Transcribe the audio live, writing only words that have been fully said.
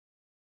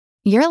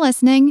You're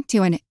listening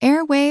to an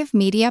Airwave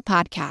Media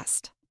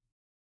Podcast.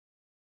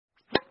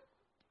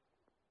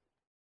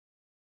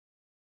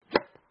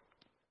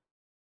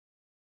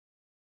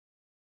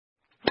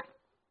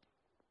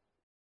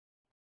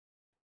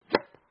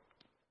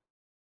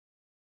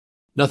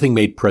 Nothing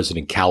made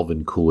President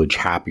Calvin Coolidge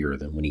happier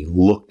than when he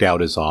looked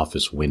out his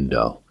office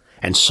window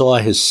and saw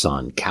his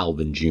son,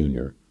 Calvin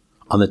Jr.,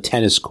 on the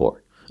tennis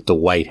court at the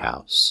White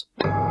House.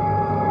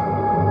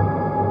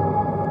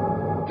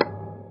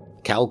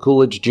 Cal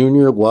Coolidge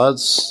Jr.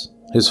 was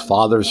his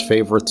father's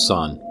favorite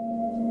son.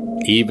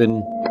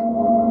 Even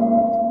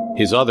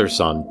his other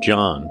son,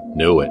 John,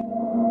 knew it.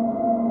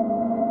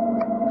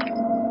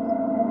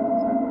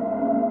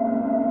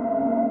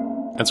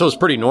 And so it's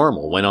pretty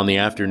normal when on the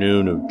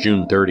afternoon of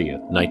June 30th,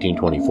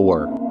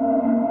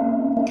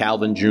 1924,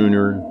 Calvin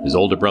Jr., his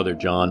older brother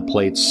John,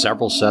 played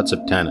several sets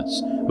of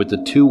tennis with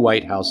the two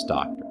White House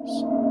doctors.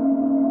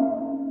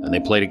 And they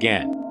played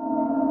again.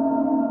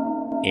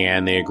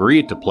 And they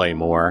agreed to play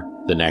more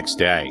the next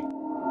day.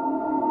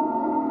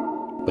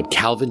 But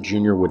Calvin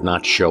Jr. would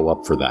not show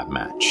up for that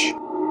match.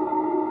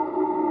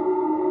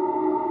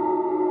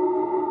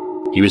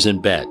 He was in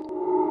bed.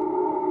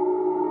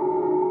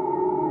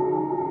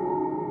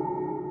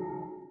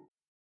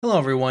 Hello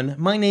everyone,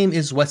 my name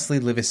is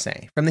Wesley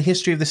Livesey from the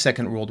History of the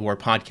Second World War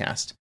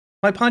podcast.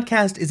 My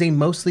podcast is a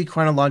mostly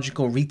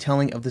chronological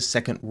retelling of the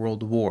Second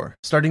World War,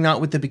 starting not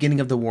with the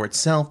beginning of the war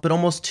itself, but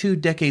almost 2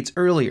 decades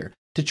earlier,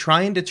 to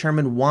try and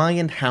determine why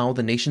and how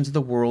the nations of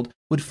the world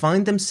would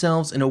find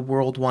themselves in a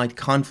worldwide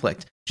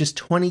conflict just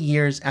 20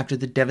 years after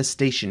the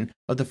devastation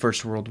of the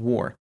First World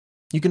War.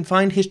 You can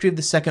find History of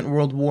the Second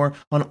World War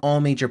on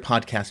all major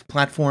podcast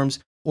platforms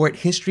or at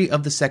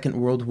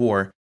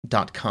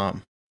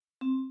historyofthesecondworldwar.com.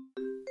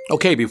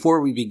 Okay,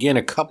 before we begin,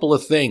 a couple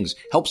of things.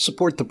 Help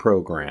support the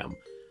program.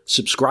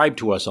 Subscribe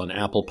to us on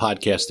Apple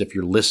Podcast if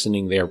you're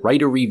listening there.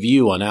 Write a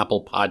review on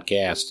Apple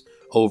Podcast,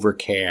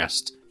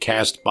 Overcast,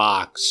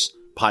 CastBox,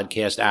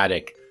 Podcast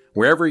Addict.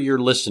 Wherever you're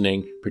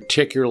listening,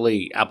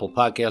 particularly Apple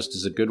Podcast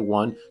is a good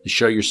one to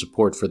show your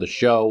support for the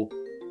show.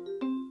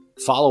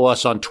 Follow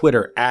us on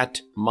Twitter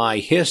at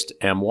myhist,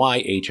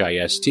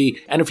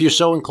 MYHIST. And if you're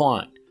so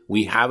inclined,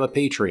 we have a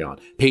Patreon,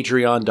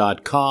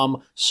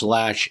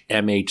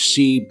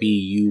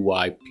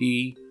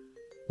 patreon.com/MHCBUYP,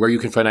 where you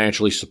can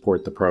financially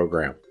support the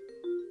program.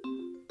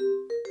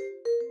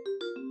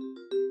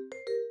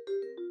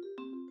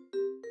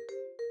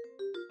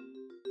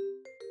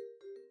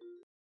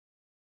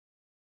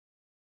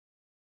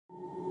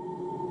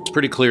 It's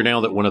pretty clear now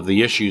that one of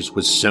the issues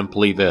was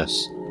simply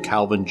this.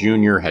 Calvin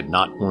Jr. had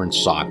not worn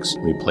socks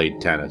when he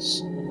played tennis,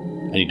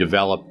 and he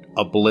developed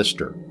a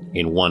blister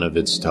in one of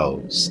its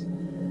toes.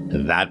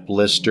 That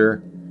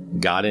blister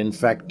got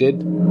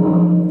infected,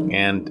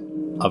 and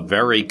a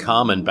very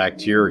common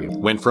bacteria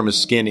went from his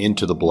skin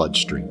into the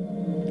bloodstream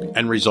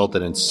and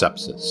resulted in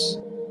sepsis.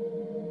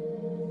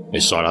 They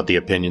sought out the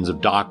opinions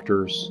of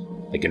doctors.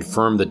 They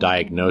confirmed the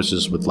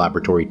diagnosis with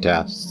laboratory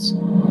tests.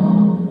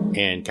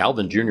 And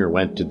Calvin Jr.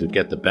 went to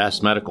get the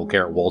best medical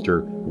care at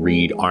Walter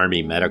Reed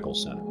Army Medical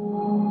Center.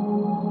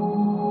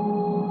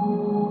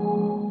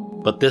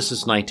 But this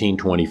is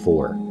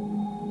 1924.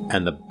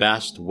 And the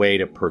best way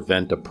to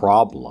prevent a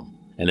problem,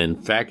 an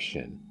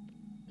infection,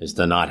 is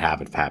to not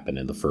have it happen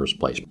in the first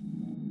place. He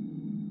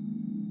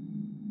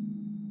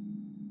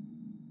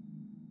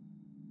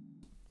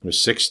was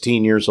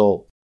 16 years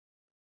old.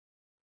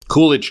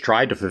 Coolidge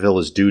tried to fulfill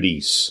his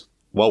duties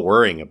while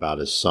worrying about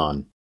his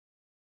son.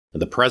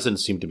 And the president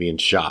seemed to be in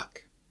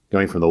shock,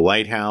 going from the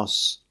White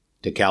House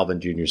to Calvin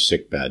Jr.'s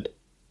sickbed.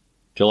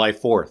 July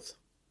 4th,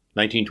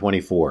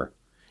 1924.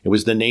 It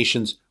was the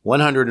nation's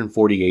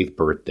 148th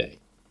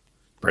birthday.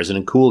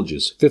 President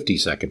Coolidge's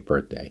 52nd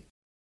birthday.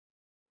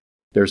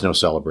 There's no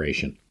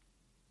celebration.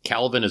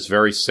 Calvin is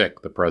very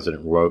sick, the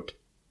president wrote,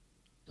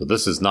 so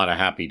this is not a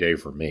happy day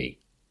for me.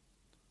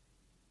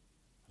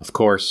 Of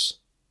course,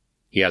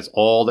 he has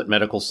all that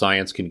medical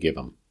science can give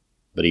him,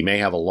 but he may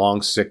have a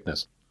long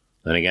sickness.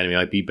 Then again, he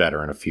might be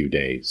better in a few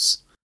days.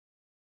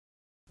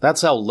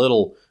 That's how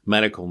little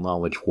medical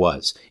knowledge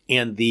was.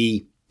 And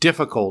the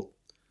difficult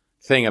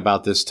thing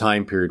about this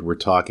time period we're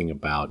talking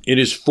about, it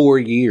is 4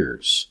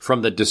 years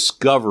from the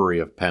discovery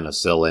of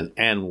penicillin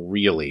and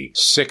really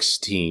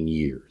 16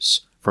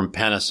 years from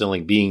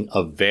penicillin being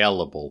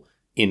available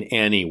in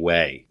any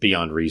way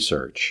beyond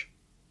research.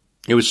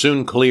 It was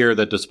soon clear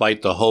that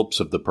despite the hopes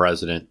of the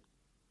president,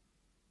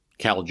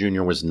 Cal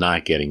Jr. was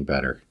not getting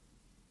better.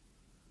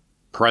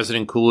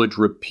 President Coolidge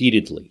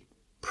repeatedly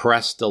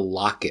pressed a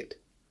locket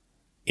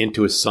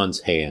into his son's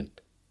hand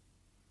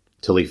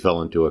till he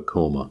fell into a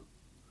coma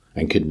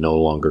and could no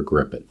longer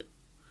grip it.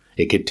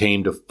 It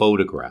contained a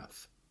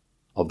photograph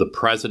of the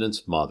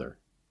president's mother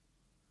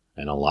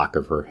and a lock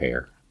of her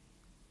hair.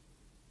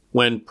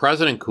 When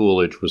President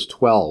Coolidge was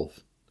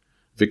 12,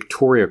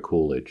 Victoria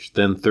Coolidge,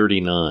 then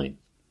 39,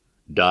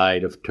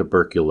 died of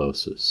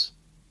tuberculosis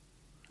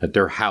at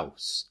their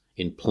house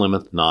in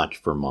Plymouth Notch,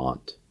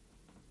 Vermont.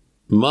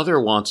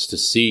 "Mother wants to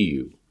see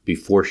you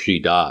before she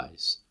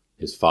dies,"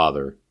 his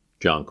father,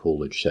 John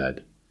Coolidge,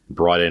 said.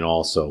 Brought in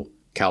also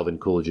Calvin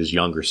Coolidge's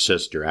younger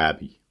sister,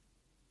 Abby.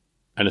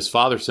 And his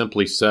father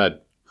simply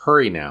said,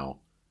 "Hurry now,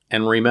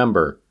 and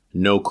remember,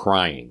 no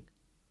crying.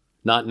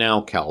 Not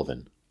now,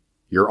 Calvin.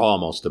 You're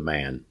almost a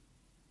man."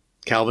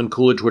 Calvin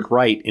Coolidge would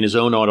write in his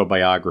own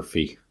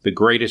autobiography, "The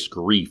greatest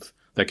grief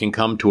that can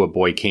come to a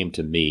boy came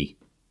to me.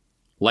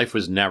 Life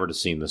was never to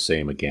seem the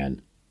same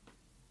again."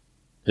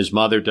 His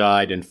mother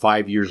died, and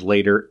 5 years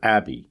later,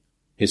 Abby,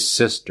 his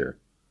sister,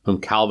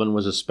 whom Calvin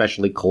was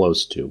especially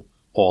close to,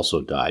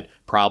 also died,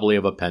 probably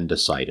of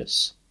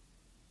appendicitis.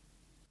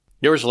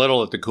 There was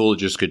little that the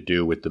Coolidges could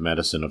do with the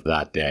medicine of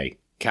that day.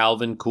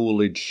 Calvin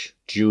Coolidge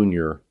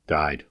Jr.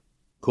 died.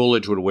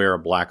 Coolidge would wear a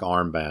black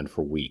armband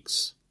for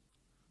weeks.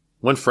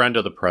 One friend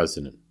of the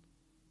president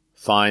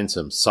finds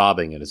him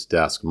sobbing at his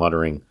desk,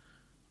 muttering,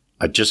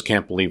 "I just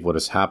can't believe what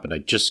has happened. I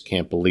just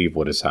can't believe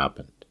what has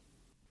happened."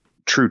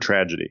 True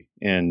tragedy.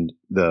 And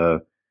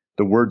the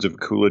words of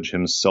Coolidge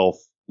himself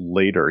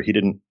later, he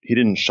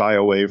didn't shy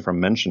away from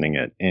mentioning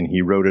it, and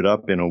he wrote it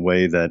up in a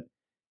way that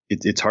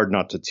it's hard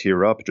not to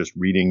tear up just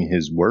reading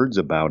his words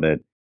about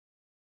it.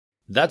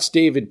 That's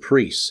David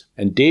Priess,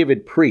 and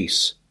David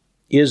Priess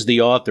is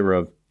the author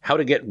of How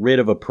to Get Rid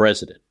of a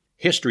President,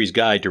 History's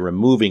Guide to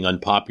Removing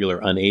Unpopular,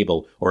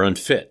 Unable, or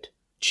Unfit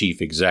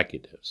Chief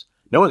Executives.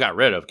 No one got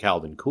rid of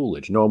Calvin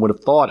Coolidge. No one would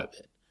have thought of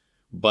it.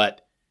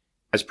 But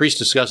as Priess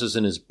discusses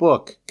in his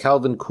book,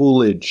 Calvin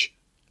Coolidge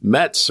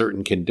met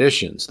certain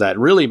conditions that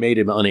really made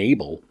him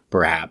unable,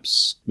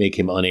 perhaps, make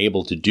him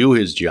unable to do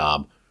his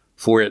job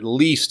for at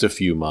least a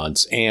few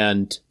months,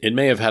 and it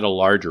may have had a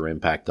larger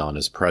impact on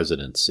his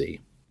presidency.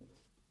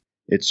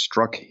 It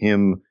struck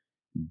him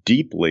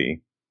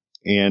deeply,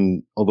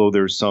 and although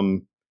there's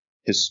some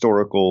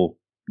historical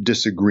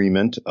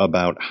disagreement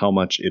about how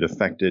much it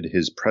affected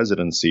his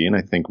presidency, and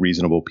I think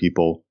reasonable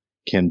people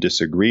can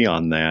disagree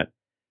on that,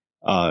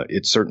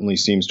 it certainly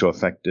seems to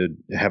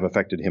have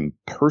affected him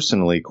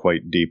personally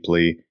quite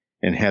deeply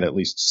and had at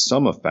least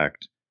some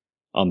effect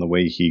on the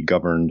way he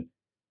governed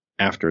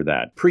after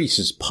that. Priess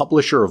is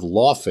publisher of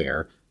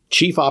Lawfare,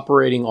 chief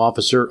operating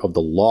officer of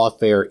the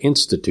Lawfare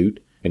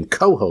Institute, and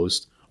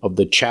co-host of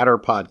the Chatter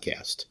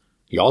podcast.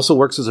 He also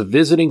works as a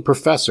visiting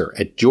professor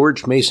at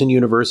George Mason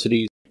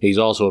University. He's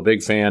also a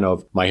big fan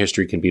of My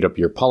History Can Beat Up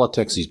Your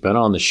Politics. He's been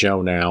on the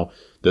show now.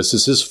 This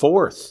is his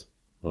fourth.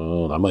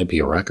 Oh, that might be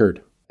a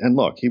record. And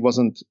look, he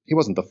wasn't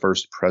the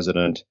first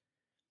president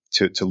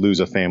to lose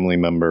a family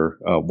member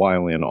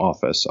while in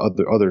office.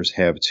 Others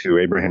have too.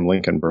 Abraham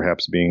Lincoln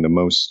perhaps being the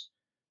most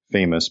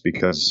famous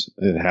because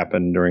it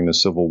happened during the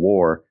Civil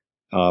War.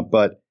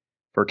 But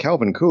for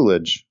Calvin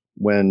Coolidge,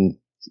 when,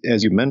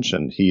 as you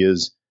mentioned, he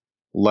is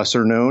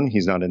lesser known,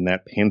 he's not in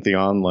that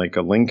pantheon like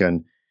a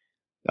Lincoln,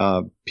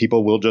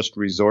 people will just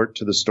resort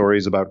to the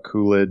stories about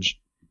Coolidge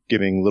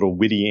giving little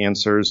witty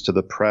answers to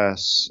the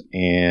press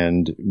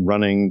and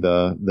running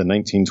the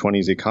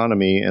 1920s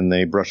economy, and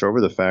they brush over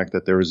the fact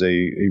that there is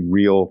a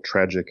real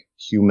tragic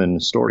human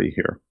story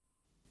here.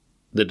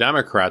 The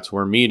Democrats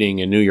were meeting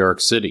in New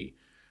York City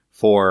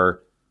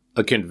for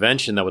a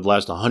convention that would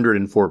last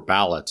 104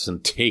 ballots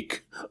and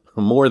take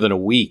more than a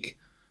week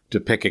to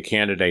pick a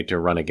candidate to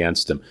run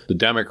against him. The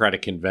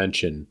Democratic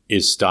convention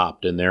is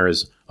stopped, and there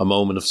is a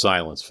moment of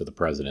silence for the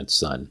president's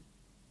son.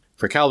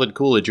 For Calvin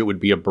Coolidge, it would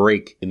be a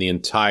break in the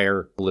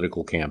entire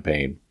political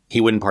campaign.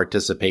 He wouldn't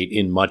participate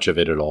in much of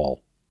it at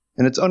all.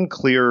 And it's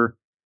unclear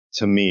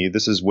to me,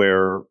 this is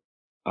where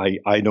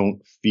I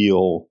don't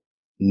feel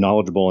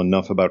knowledgeable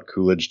enough about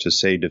Coolidge to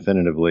say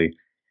definitively,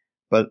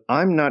 but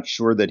I'm not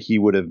sure that he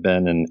would have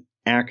been an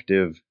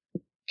active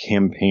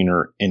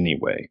campaigner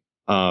anyway.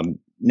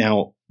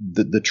 Now,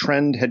 the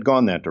trend had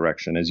gone that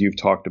direction. As you've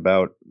talked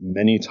about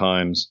many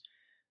times,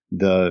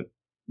 the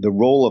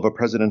role of a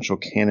presidential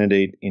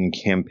candidate in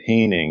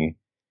campaigning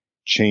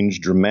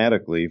changed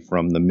dramatically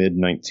from the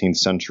mid-19th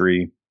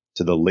century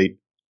to the late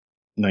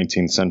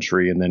 19th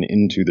century and then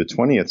into the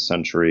 20th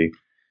century,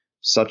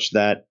 such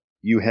that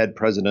you had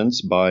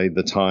presidents by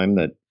the time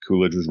that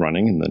Coolidge was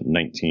running in the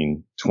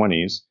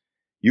 1920s.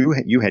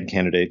 You had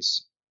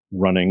candidates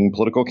running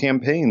political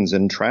campaigns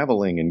and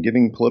traveling and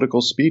giving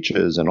political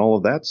speeches and all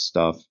of that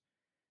stuff.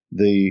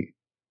 The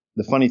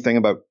funny thing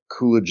about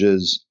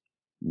Coolidge's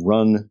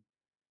run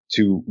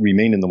to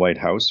remain in the White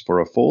House for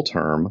a full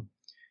term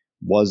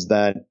was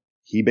that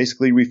he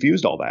basically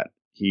refused all that.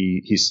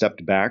 He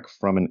stepped back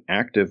from an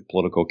active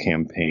political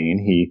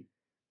campaign. He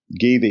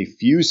gave a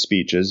few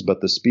speeches,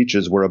 but the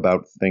speeches were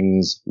about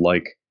things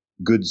like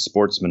good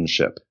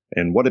sportsmanship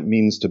and what it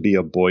means to be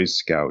a Boy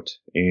Scout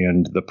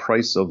and the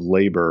price of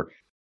labor.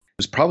 It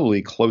was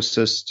probably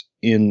closest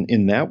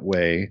in that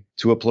way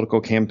to a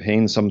political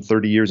campaign some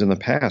 30 years in the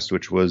past,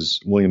 which was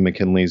William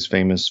McKinley's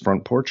famous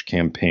Front Porch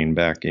Campaign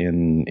back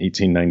in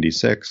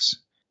 1896.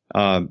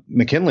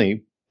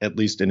 McKinley, at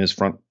least in his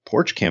Front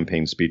Porch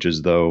Campaign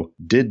speeches, though,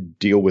 did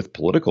deal with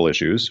political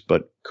issues,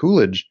 but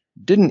Coolidge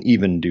didn't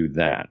even do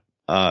that.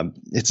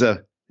 It's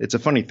a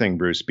funny thing,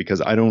 Bruce,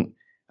 because I don't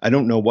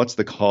know what's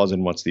the cause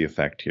and what's the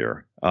effect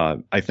here.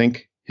 I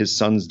think his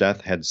son's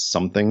death had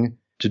something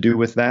to do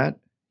with that.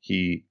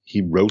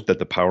 He wrote that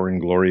the power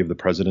and glory of the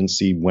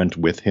presidency went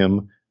with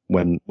him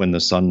when the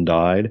son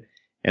died,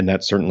 and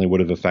that certainly would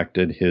have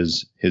affected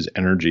his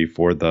energy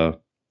for the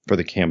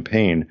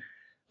campaign.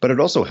 But it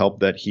also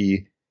helped that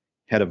he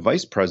had a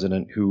vice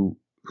president who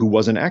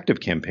was an active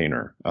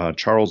campaigner.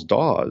 Charles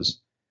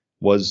Dawes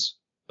was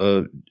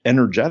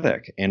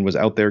energetic and was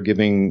out there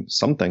giving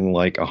something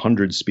like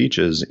 100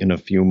 speeches in a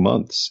few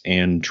months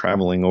and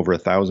traveling over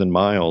 1,000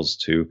 miles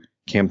to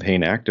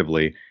campaign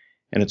actively.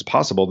 And it's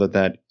possible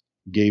that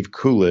gave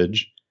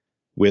Coolidge,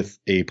 with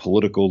a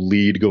political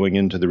lead going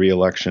into the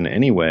re-election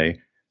anyway,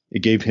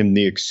 it gave him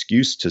the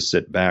excuse to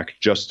sit back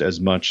just as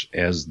much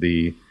as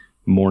the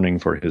mourning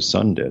for his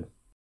son did.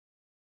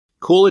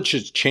 Coolidge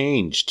has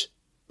changed,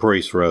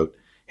 Priess wrote,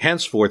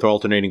 henceforth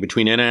alternating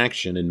between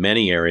inaction in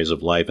many areas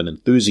of life and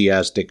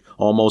enthusiastic,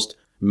 almost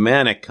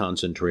manic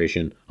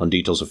concentration on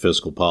details of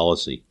fiscal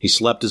policy. He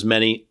slept as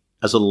many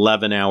as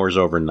 11 hours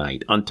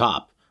overnight, on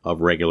top of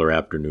regular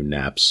afternoon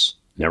naps.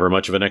 Never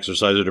much of an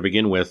exerciser to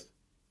begin with,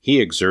 he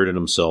exerted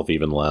himself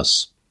even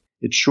less.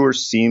 It sure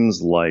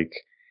seems like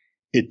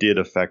it did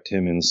affect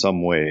him in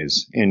some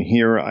ways. And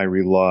here I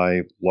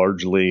rely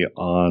largely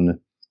on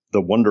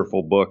the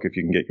wonderful book, if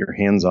you can get your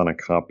hands on a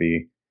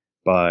copy,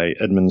 by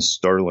Edmund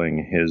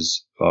Starling,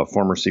 his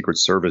former Secret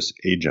Service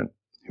agent,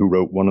 who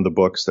wrote one of the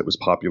books that was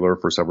popular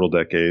for several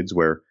decades,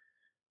 where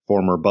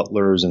former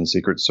butlers and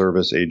Secret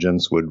Service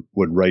agents would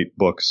write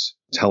books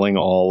telling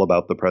all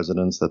about the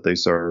presidents that they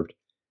served.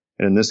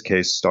 And in this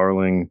case,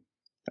 Starling,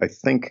 I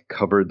think,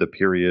 covered the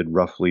period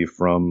roughly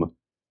from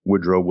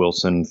Woodrow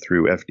Wilson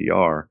through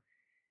FDR.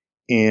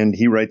 And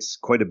he writes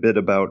quite a bit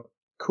about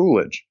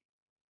Coolidge.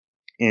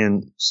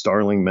 And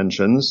Starling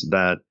mentions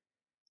that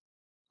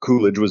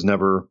Coolidge was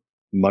never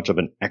much of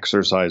an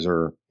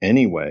exerciser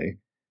anyway,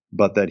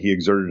 but that he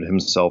exerted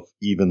himself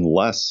even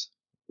less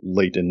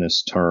late in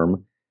this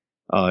term.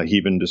 He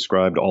even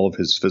described all of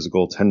his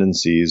physical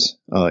tendencies,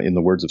 in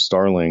the words of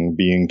Starling,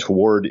 being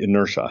toward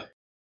inertia.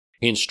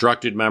 He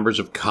instructed members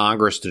of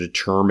Congress to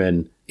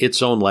determine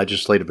its own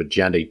legislative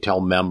agenda, tell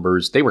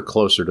members they were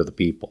closer to the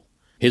people.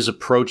 His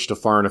approach to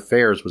foreign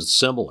affairs was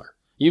similar.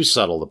 You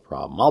settle the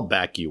problem. I'll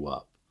back you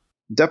up.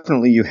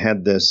 Definitely you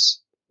had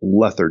this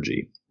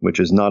lethargy, which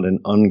is not an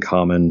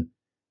uncommon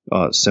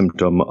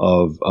symptom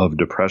of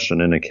depression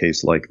in a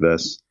case like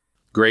this.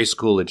 Grace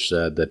Coolidge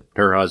said that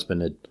her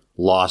husband had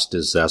lost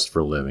his zest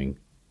for living,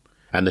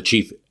 and the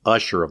chief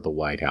usher of the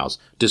White House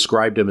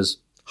described him as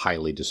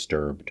highly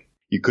disturbed.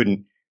 You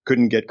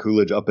couldn't get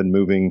Coolidge up and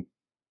moving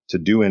to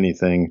do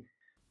anything.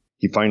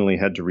 He finally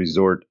had to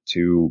resort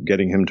to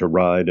getting him to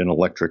ride an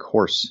electric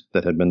horse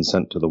that had been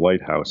sent to the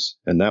White House.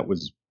 And that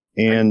was,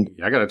 and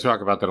I got to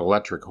talk about that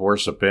electric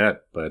horse a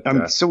bit, but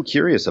I'm so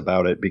curious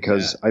about it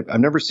because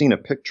I've never seen a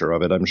picture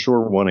of it. I'm sure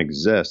one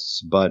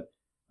exists, but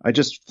I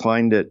just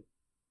find it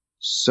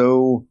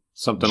so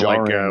something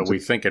jarring. Like we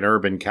think an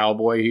urban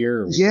cowboy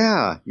here.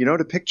 Yeah.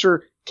 To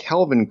picture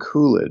Calvin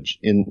Coolidge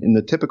in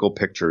the typical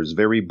pictures,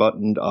 very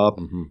buttoned up.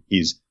 Mm-hmm.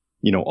 He's,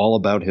 all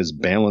about his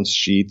balance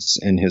sheets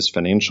and his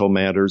financial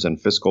matters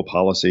and fiscal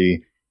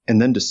policy. And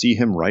then to see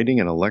him riding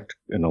an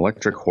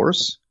electric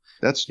horse,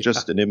 that's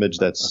just an image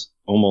that's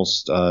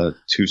almost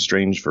too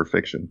strange for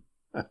fiction.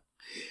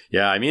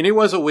 Yeah, I mean, he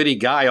was a witty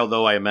guy,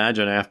 although I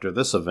imagine after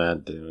this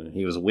event,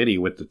 he was witty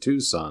with the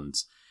two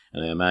sons.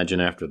 And I imagine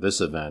after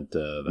this event,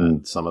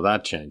 that some of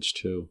that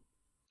changed too.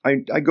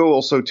 I go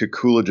also to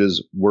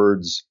Coolidge's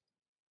words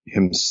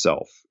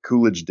himself.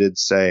 Coolidge did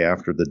say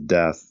after the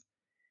death,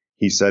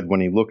 he said when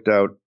he looked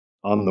out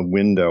on the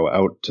window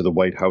out to the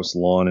White House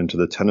lawn and to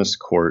the tennis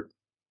court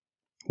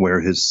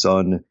where his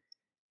son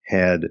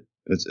had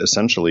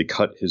essentially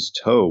cut his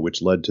toe,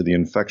 which led to the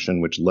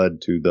infection, which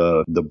led to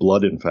the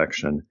blood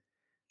infection.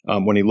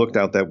 When he looked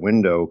out that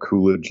window,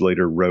 Coolidge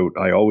later wrote,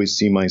 "I always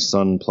see my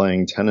son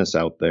playing tennis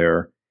out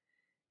there."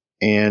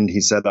 And he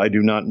said, "I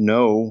do not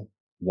know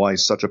why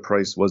such a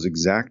price was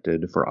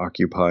exacted for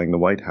occupying the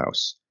White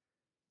House."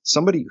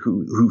 Somebody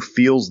who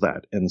feels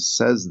that and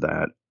says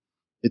that,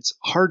 it's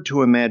hard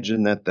to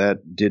imagine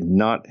that did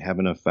not have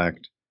an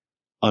effect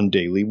on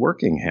daily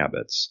working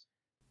habits.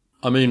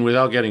 I mean,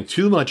 without getting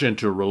too much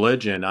into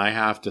religion, I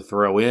have to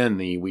throw in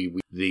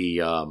the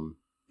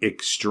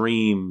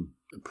extreme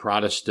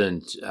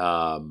Protestant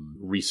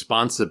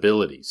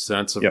responsibility,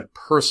 sense of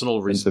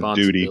personal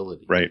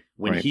responsibility. Right.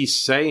 When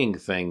he's saying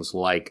things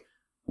like,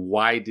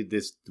 why did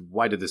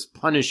this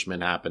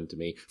punishment happen to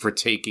me for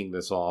taking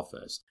this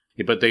office?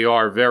 But they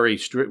are very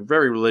strict,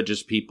 very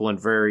religious people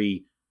and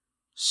very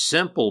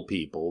simple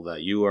people,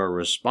 that you are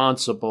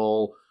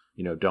responsible,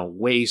 don't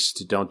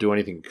waste, don't do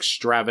anything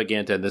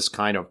extravagant, and this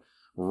kind of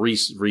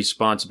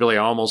responsibility.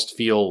 I almost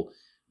feel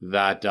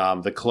that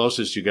the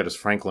closest you get is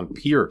Franklin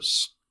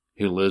Pierce,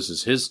 who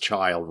loses his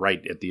child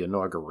right at the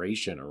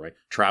inauguration, or right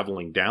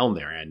traveling down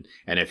there. And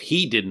if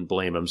he didn't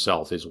blame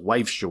himself, his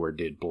wife sure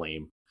did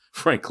blame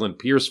Franklin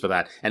Pierce for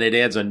that. And it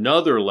adds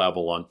another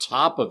level on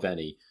top of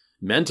any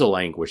mental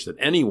anguish that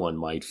anyone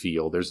might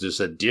feel. There's this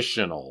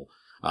additional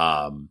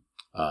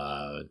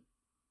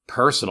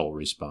personal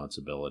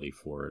responsibility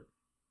for it.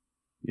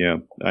 Yeah,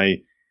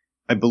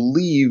 I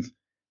believe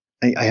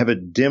I have a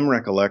dim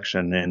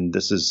recollection, and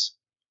this is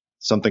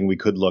something we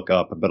could look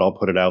up, but I'll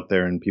put it out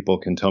there and people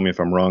can tell me if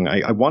I'm wrong.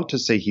 I want to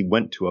say he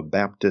went to a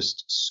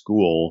Baptist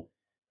school,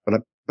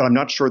 but I'm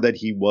not sure that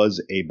he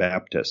was a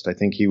Baptist. I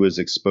think he was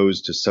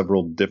exposed to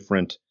several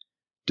different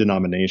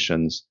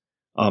denominations.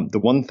 The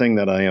one thing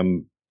that I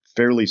am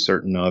fairly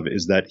certain of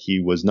is that he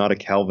was not a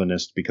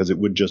Calvinist, because it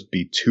would just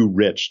be too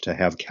rich to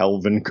have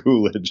Calvin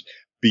Coolidge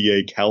be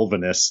a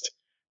Calvinist.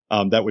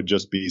 That would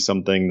just be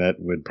something that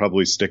would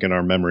probably stick in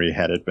our memory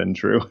had it been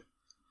true.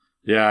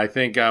 Yeah, I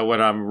think what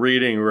I'm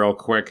reading real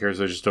quick here is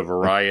just a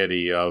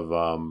variety of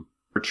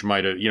church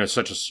might have,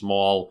 such a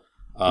small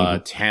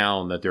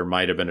town that there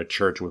might have been a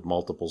church with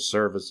multiple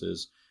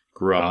services.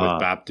 Grew up with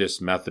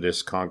Baptist,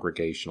 Methodist,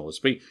 Congregationalists.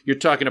 But you're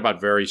talking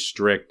about very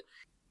strict.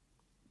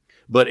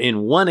 But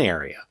in one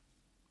area,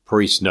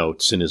 Priess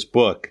notes in his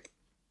book,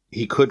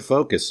 he could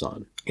focus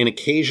on an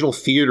occasional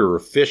theater or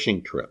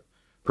fishing trip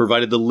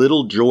provided the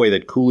little joy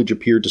that Coolidge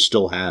appeared to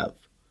still have,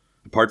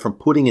 apart from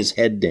putting his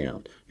head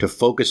down to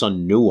focus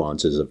on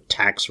nuances of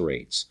tax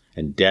rates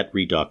and debt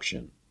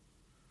reduction.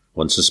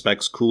 One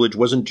suspects Coolidge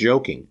wasn't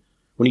joking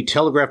when he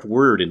telegraphed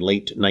word in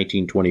late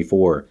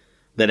 1924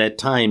 that at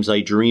times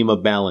I dream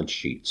of balance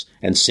sheets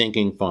and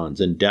sinking funds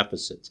and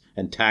deficits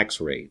and tax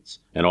rates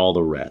and all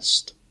the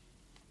rest.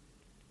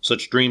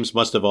 Such dreams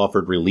must have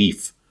offered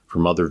relief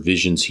from other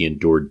visions he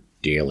endured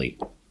daily.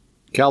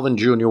 Calvin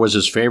Jr. was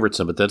his favorite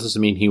son, but that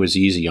doesn't mean he was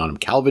easy on him.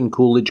 Calvin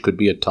Coolidge could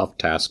be a tough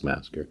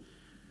taskmaster.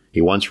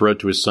 He once wrote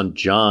to his son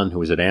John, who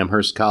was at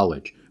Amherst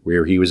College,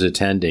 where he was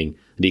attending,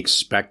 that he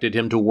expected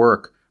him to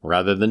work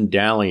rather than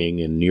dallying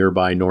in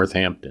nearby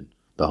Northampton,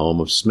 the home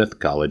of Smith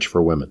College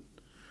for Women.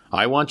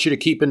 I want you to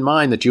keep in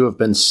mind that you have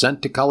been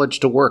sent to college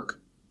to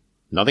work.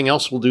 Nothing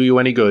else will do you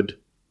any good.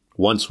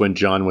 Once when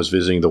John was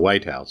visiting the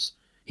White House,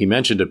 he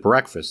mentioned at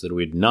breakfast that he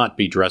would not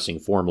be dressing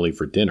formally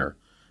for dinner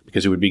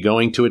because he would be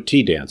going to a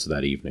tea dance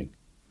that evening.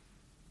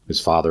 His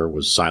father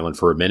was silent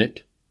for a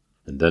minute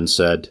and then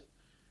said,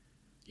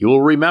 "You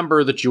will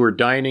remember that you are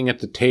dining at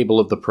the table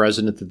of the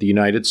President of the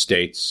United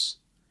States,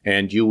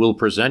 and you will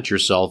present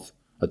yourself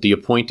at the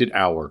appointed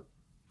hour,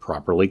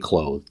 properly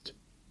clothed."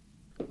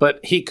 But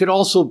he could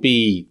also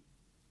be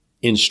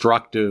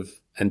instructive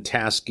and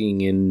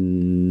tasking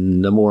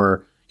in a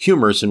more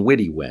humorous and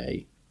witty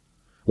way.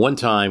 One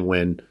time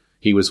when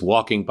he was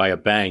walking by a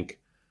bank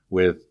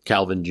with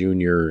Calvin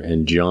Jr.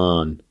 and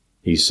John,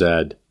 he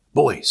said,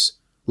 "Boys,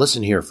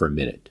 listen here for a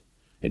minute,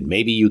 and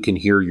maybe you can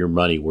hear your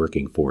money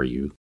working for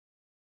you."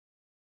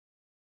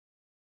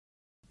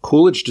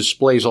 Coolidge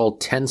displays all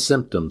 10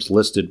 symptoms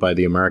listed by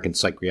the American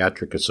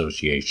Psychiatric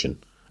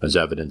Association as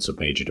evidence of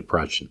major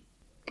depression.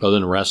 Other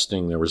than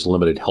resting, there was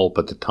limited help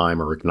at the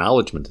time or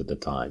acknowledgement at the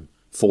time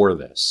for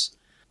this.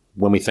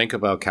 When we think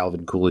about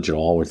Calvin Coolidge at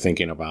all, we're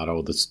thinking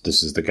about,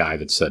 this is the guy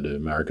that said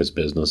America's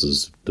business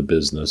is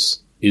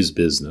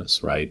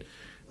business, right?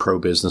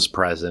 Pro-business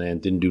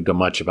president, didn't do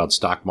much about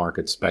stock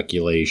market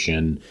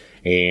speculation,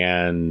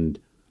 and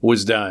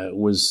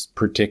was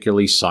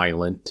particularly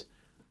silent.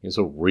 He's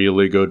a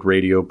really good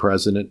radio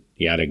president.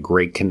 He had a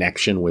great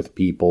connection with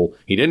people.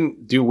 He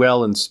didn't do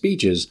well in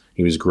speeches.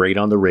 He was great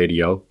on the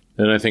radio.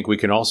 And I think we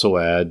can also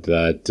add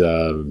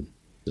that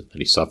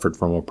he suffered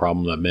from a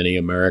problem that many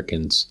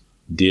Americans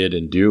did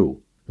and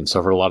do, and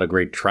suffered a lot of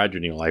great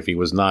tragedy in life. He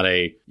was not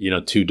a,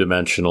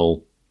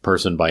 two-dimensional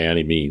person by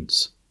any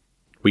means.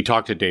 We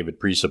talked to David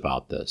Priess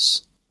about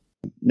this.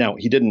 Now,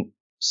 he didn't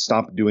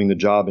stop doing the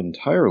job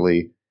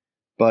entirely,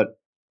 but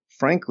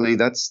frankly,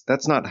 that's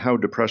not how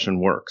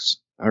depression works.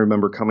 I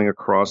remember coming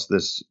across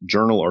this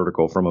journal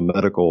article from a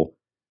medical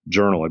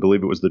journal. I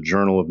believe it was the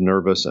Journal of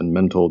Nervous and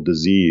Mental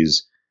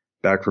Disease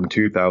back from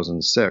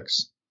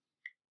 2006.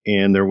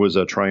 And there was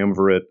a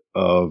triumvirate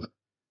of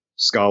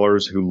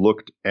scholars who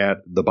looked at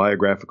the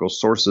biographical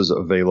sources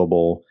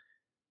available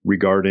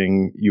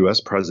regarding U.S.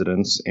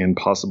 presidents and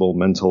possible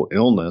mental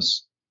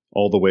illness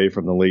all the way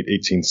from the late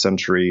 18th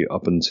century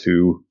up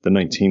into the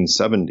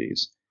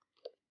 1970s.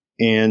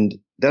 And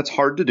that's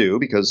hard to do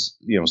because,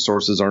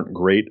 sources aren't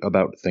great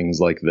about things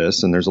like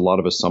this. And there's a lot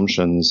of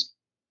assumptions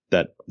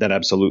that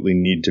absolutely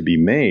need to be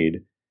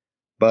made.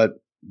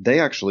 But they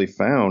actually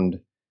found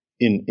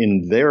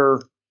in their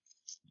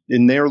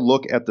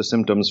look at the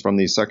symptoms from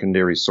these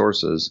secondary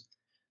sources,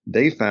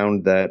 they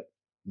found that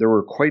there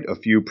were quite a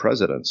few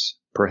presidents,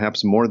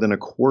 perhaps more than a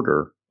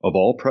quarter of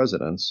all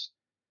presidents,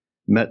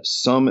 met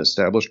some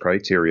established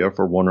criteria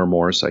for one or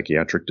more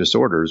psychiatric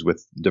disorders,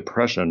 with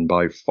depression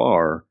by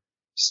far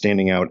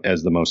standing out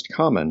as the most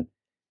common.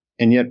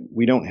 And yet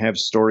we don't have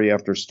story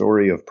after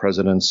story of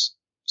presidents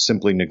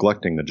simply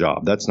neglecting the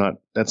job. That's not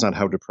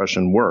how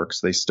depression works.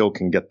 They still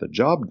can get the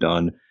job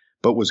done.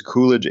 But was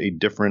Coolidge a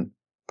different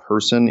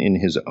person in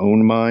his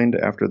own mind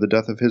after the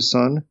death of his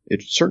son?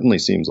 It certainly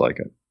seems like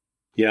it.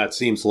 Yeah, it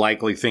seems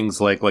likely. Things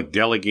like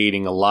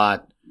delegating a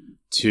lot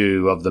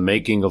of the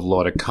making of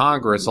law to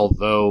Congress,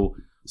 although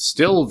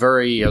still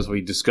very, as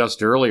we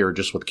discussed earlier,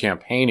 just with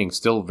campaigning,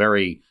 still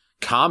very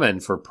common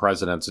for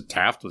presidents.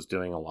 Taft was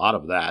doing a lot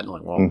of that.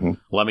 Like, well,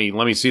 let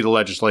me see the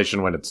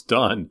legislation when it's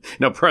done.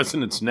 Now,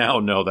 presidents now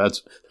know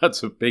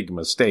that's a big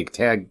mistake.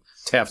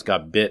 Taft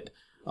got bit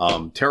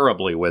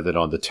terribly with it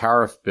on the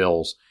tariff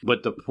bills.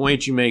 But the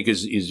point you make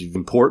is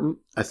important,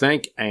 I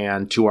think,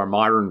 and to our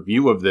modern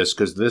view of this,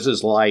 because this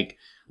is like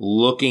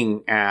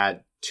looking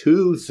at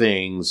two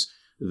things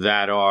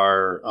that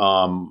are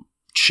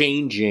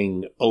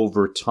changing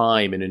over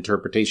time in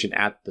interpretation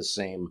at the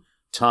same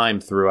time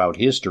throughout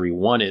history.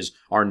 One is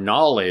our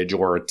knowledge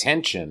or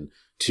attention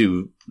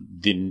to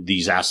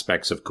these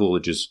aspects of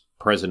Coolidge's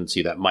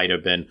presidency that might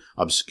have been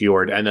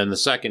obscured. And then the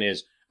second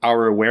is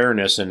our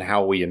awareness and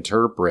how we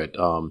interpret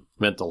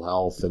mental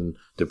health and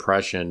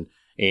depression.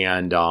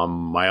 And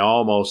I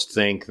almost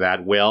think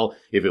that, well,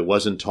 if it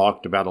wasn't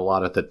talked about a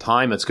lot at the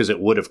time, it's because it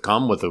would have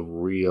come with a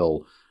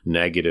real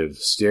negative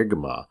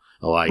stigma.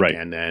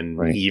 And then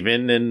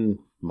even in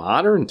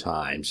modern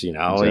times,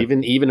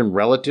 even in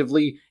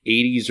relatively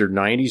 80s or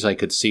 90s, I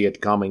could see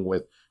it coming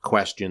with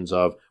questions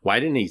of, why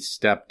didn't he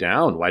step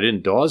down? Why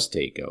didn't Dawes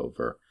take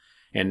over?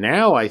 And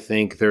now I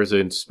think there's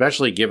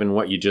especially given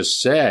what you just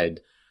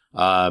said,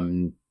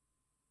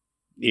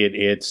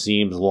 it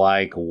seems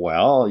like,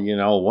 well, you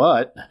know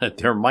what?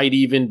 There might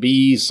even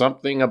be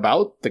something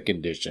about the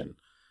condition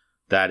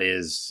that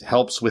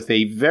helps with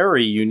a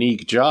very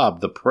unique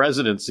job, the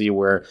presidency,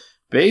 where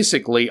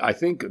basically I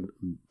think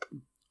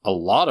a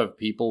lot of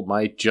people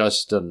might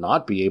just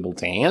not be able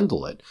to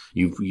handle it.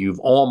 You've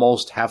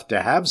almost have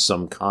to have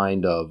some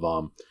kind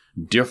of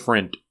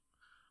different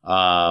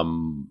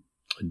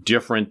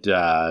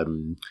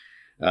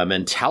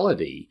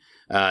mentality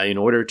in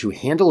order to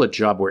handle a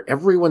job where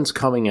everyone's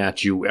coming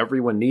at you,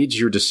 everyone needs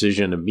your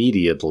decision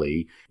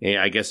immediately. And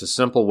I guess a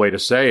simple way to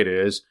say it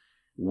is,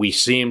 we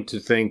seem to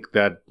think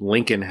that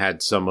Lincoln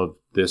had some of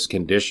this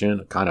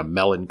condition, kind of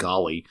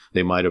melancholy.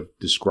 They might have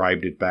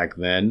described it back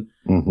then.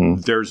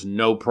 There's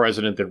no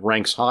president that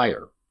ranks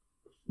higher.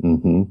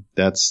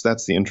 That's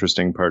the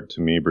interesting part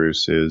to me,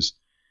 Bruce, is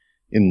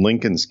in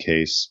Lincoln's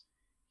case,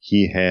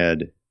 he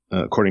had,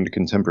 according to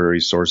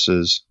contemporary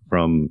sources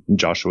from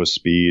Joshua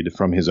Speed,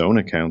 from his own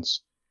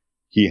accounts,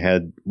 he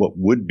had what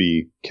would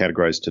be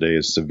categorized today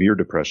as severe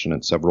depression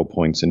at several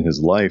points in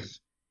his life.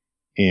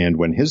 And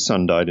when his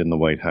son died in the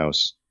White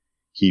House,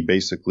 he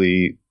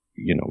basically,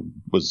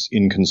 was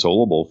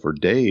inconsolable for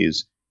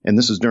days. And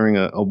this is during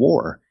a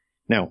war.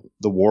 Now,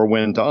 the war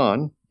went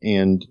on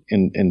and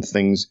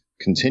things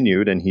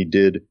continued, and he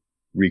did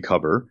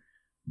recover.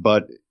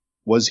 But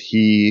was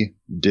he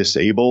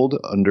disabled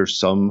under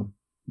some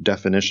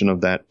definition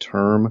of that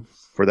term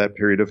for that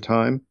period of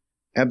time?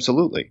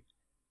 Absolutely.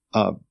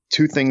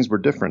 Two things were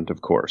different,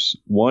 of course.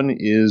 One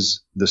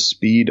is the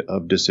speed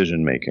of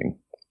decision making.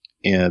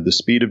 And the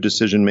speed of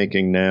decision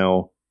making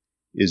now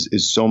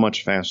is so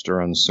much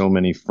faster on so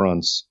many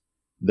fronts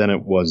than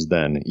it was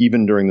then.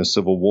 Even during the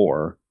Civil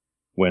War,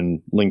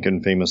 when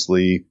Lincoln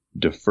famously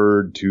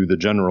deferred to the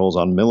generals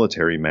on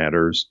military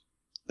matters,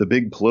 the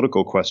big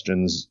political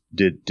questions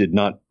did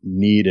not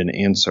need an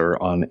answer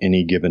on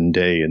any given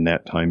day in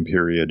that time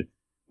period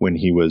when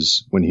he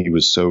was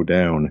so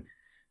down.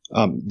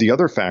 The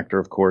other factor,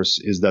 of course,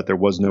 is that there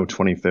was no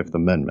 25th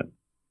Amendment.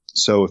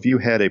 So if you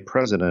had a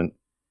president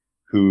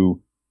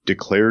who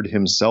declared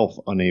himself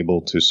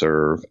unable to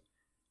serve,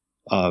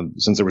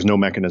 since there was no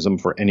mechanism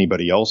for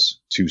anybody else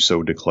to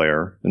so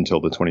declare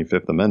until the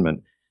 25th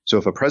Amendment. So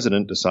if a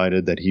president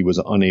decided that he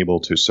was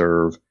unable to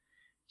serve,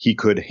 he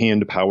could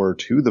hand power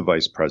to the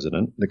vice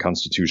president. The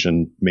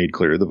Constitution made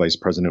clear the vice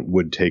president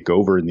would take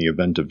over in the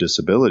event of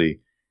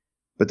disability,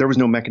 but there was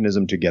no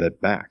mechanism to get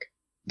it back.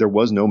 There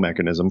was no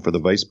mechanism for the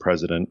vice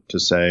president to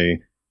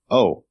say,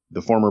 oh,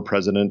 the former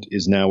president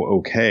is now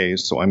okay,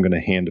 so I'm going to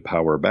hand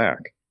power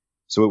back.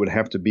 So it would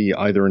have to be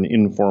either an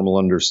informal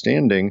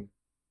understanding,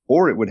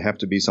 or it would have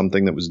to be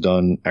something that was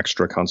done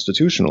extra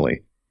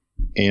constitutionally.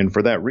 And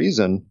for that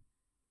reason,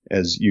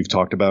 as you've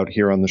talked about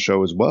here on the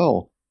show as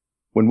well,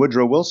 when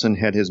Woodrow Wilson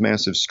had his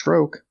massive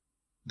stroke,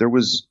 there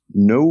was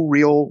no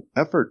real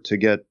effort to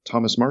get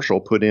Thomas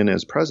Marshall put in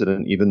as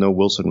president, even though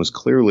Wilson was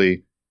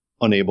clearly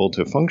unable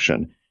to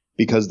function,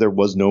 because there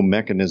was no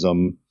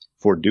mechanism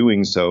for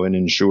doing so and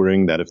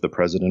ensuring that if the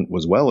president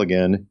was well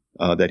again,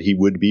 that he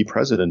would be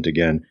president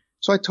again.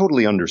 So I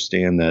totally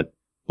understand that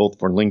both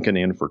for Lincoln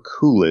and for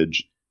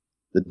Coolidge,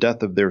 the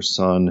death of their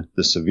son,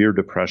 the severe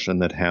depression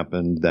that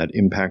happened that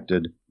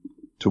impacted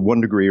to one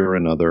degree or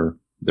another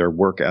their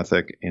work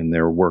ethic and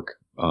their work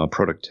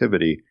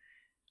productivity,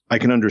 I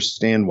can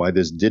understand why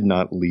this did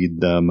not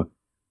lead them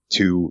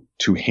to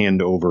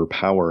hand over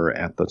power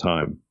at the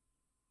time.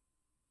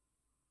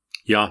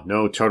 Yeah,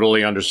 no,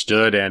 totally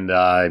understood. And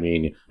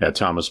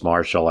Thomas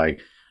Marshall,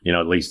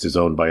 at least his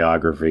own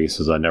biography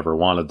says, I never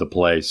wanted the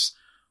place.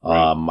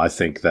 Right. I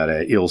think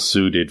that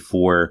ill-suited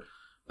for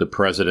the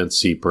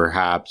presidency,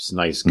 perhaps.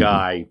 Nice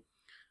guy.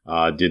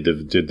 Did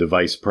the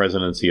vice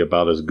presidency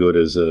about as good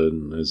as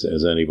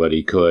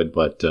anybody could,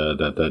 but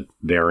that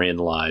therein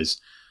lies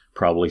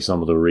probably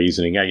some of the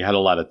reasoning. Yeah, you had a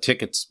lot of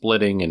ticket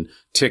splitting and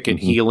ticket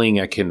healing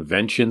at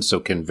convention. So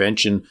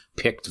convention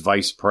picked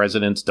vice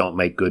presidents. Don't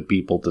make good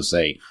people to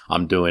say,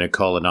 I'm doing a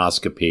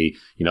colonoscopy,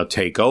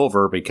 take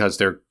over, because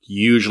they're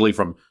usually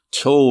from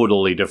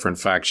totally different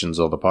factions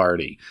of the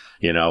party,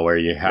 where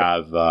you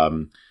have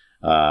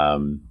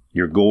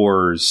your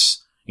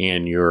Gores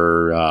and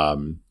your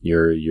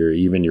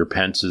even your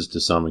Pences to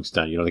some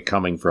extent. They're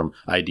coming from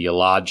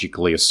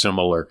ideologically a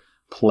similar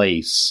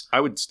place. I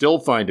would still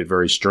find it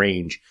very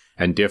strange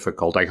and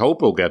difficult. I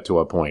hope we'll get to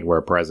a point where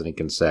a president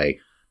can say,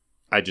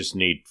 I just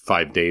need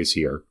 5 days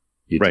here.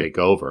 You take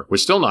over. We're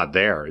still not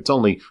there. It's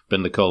only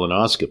been the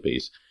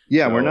colonoscopies.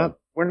 Yeah, so,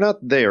 we're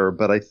not there,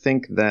 but I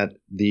think that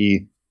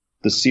the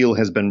seal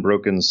has been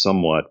broken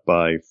somewhat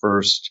by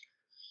first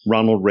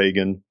Ronald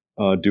Reagan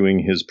doing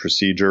his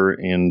procedure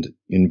and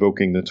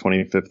invoking the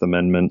 25th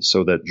Amendment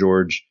so that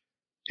George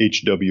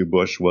H.W.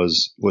 Bush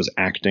was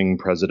acting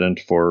president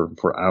for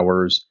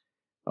hours.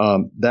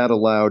 That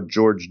allowed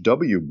George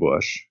W.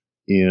 Bush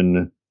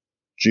in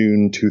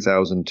June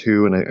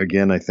 2002, and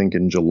again, I think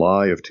in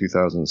July of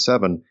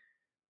 2007,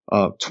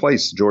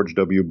 twice George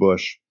W.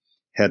 Bush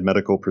had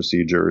medical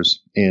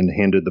procedures and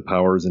handed the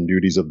powers and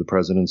duties of the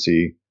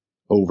presidency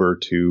over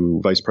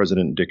to Vice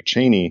President Dick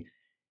Cheney.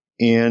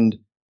 And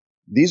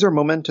these are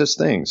momentous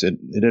things.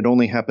 It had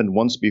only happened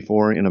once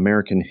before in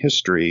American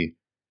history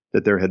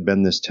that there had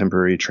been this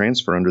temporary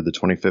transfer under the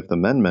 25th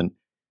Amendment.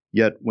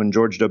 Yet when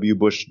George W.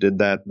 Bush did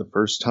that the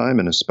first time,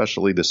 and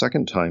especially the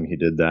second time he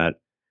did that,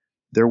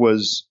 there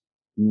was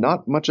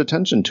not much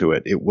attention to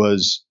it. It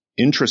was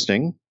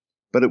interesting,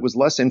 but it was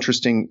less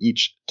interesting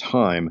each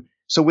time.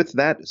 So with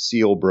that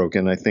seal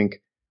broken, I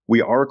think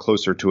we are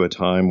closer to a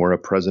time where a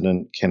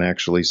president can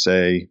actually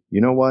say, you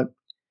know what,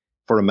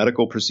 for a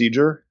medical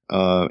procedure,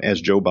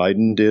 as Joe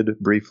Biden did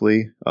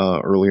briefly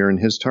earlier in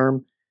his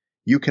term,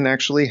 you can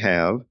actually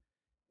have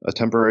a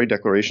temporary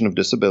declaration of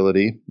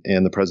disability,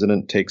 and the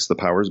president takes the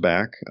powers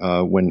back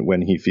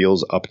when he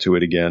feels up to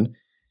it again.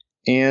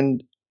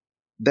 And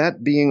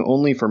that being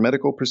only for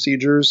medical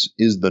procedures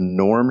is the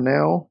norm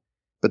now,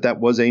 but that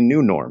was a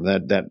new norm.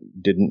 That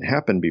didn't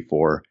happen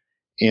before.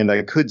 And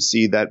I could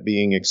see that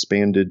being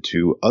expanded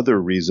to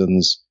other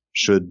reasons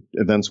should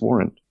events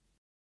warrant.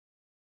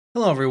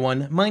 Hello,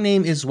 everyone. My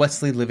name is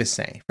Wesley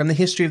Livesey from the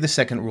History of the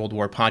Second World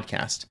War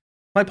podcast.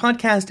 My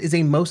podcast is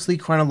a mostly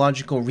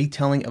chronological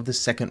retelling of the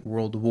Second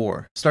World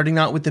War, starting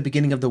not with the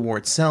beginning of the war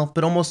itself,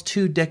 but almost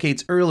 2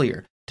 decades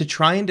earlier, to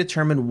try and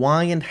determine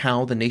why and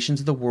how the nations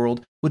of the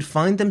world would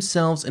find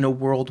themselves in a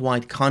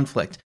worldwide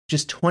conflict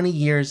just 20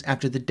 years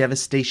after the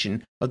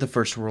devastation of the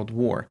First World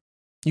War.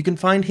 You can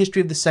find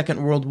History of the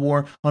Second World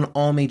War on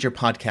all major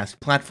podcast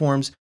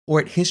platforms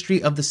or at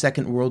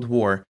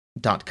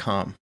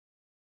historyofthesecondworldwar.com.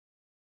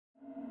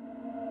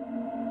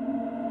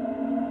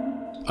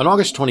 On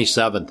August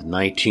 27,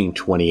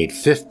 1928,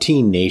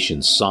 15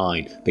 nations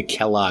signed the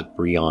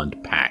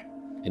Kellogg-Briand Pact.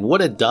 And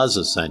what it does,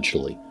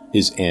 essentially,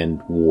 is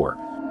end war.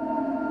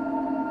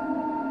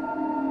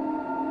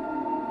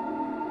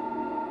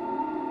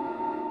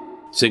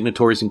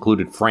 Signatories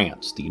included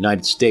France, the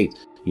United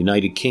States,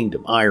 United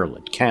Kingdom,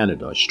 Ireland,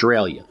 Canada,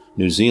 Australia,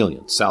 New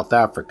Zealand, South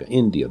Africa,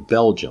 India,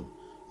 Belgium,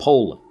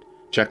 Poland,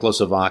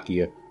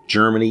 Czechoslovakia,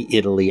 Germany,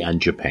 Italy, and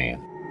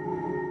Japan.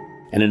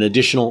 And an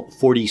additional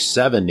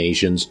 47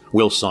 nations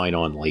will sign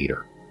on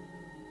later.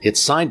 It's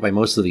signed by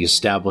most of the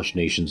established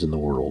nations in the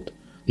world.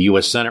 The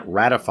U.S. Senate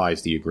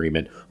ratifies the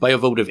agreement by a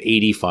vote of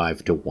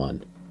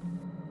 85-1.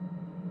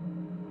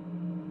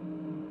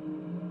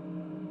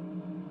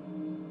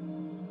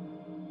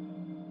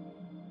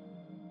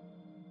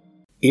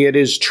 It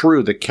is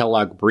true that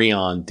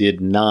Kellogg-Briand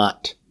did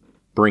not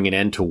bring an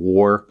end to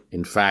war.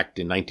 In fact,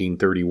 in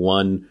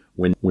 1931,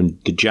 when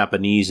the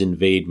Japanese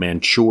invade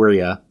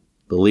Manchuria,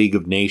 the League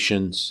of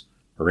Nations,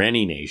 or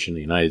any nation,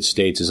 the United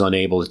States, is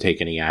unable to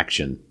take any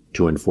action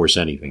to enforce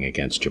anything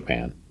against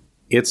Japan.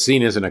 It's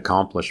seen as an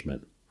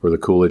accomplishment for the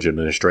Coolidge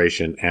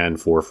administration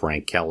and for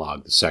Frank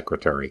Kellogg, the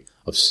Secretary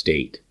of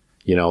State.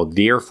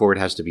 Therefore, it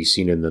has to be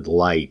seen in the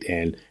light.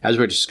 And as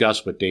we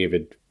discussed with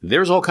David,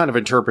 there's all kind of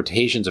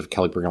interpretations of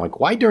Kellogg-Briand.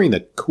 Like, why during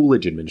the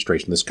Coolidge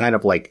administration, this kind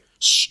of like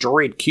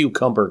straight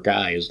cucumber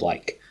guy is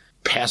like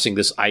passing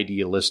this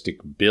idealistic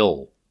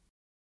bill?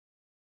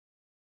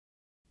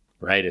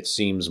 Right? It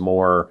seems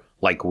more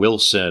like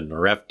Wilson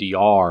or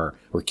FDR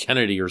or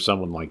Kennedy or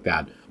someone like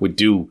that would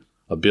do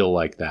a bill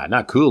like that.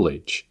 Not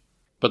Coolidge.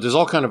 But there's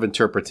all kind of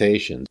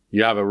interpretations.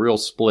 You have a real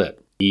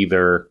split.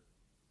 Either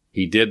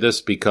he did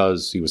this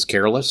because he was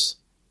careless.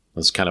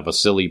 That's kind of a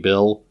silly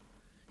bill.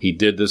 He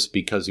did this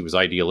because he was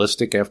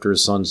idealistic after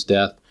his son's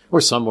death,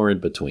 or somewhere in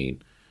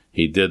between.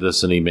 He did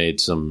this and he made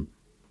some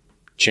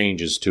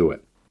changes to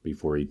it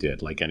before he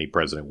did, like any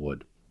president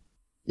would.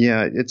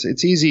 Yeah,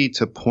 it's easy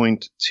to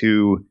point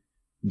to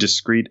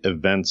discrete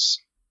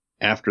events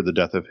after the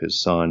death of his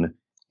son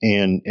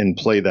and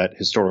play that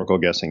historical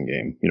guessing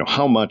game.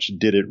 How much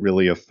did it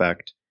really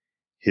affect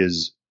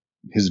his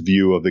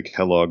view of the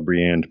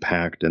Kellogg-Briand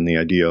Pact and the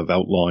idea of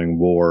outlawing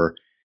war?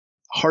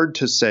 Hard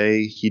to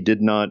say. He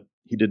did not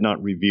did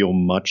not reveal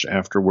much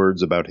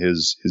afterwards about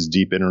his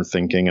deep inner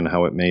thinking and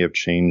how it may have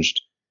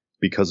changed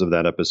because of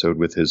that episode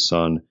with his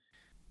son.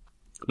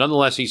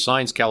 Nonetheless, he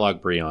signs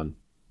Kellogg-Briand.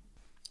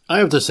 I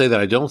have to say that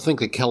I don't think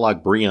that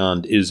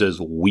Kellogg-Briand is as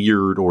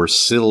weird or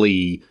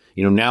silly.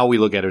 Now we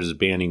look at it as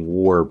banning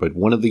war, but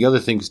one of the other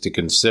things to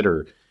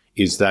consider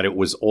is that it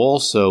was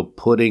also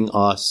putting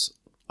us,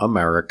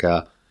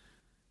 America,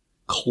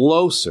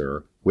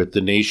 closer with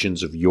the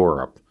nations of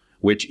Europe,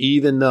 which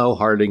even though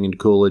Harding and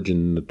Coolidge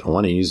in the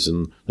 20s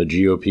and the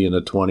GOP in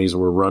the 20s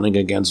were running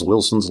against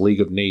Wilson's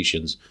League of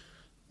Nations,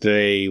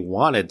 they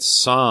wanted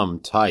some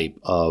type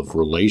of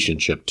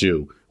relationship,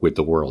 too, with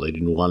the world. They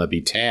didn't want to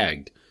be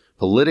tagged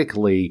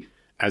politically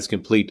as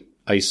complete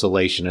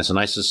isolationists, and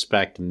I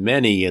suspect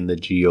many in the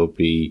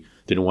GOP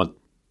didn't want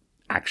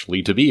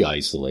actually to be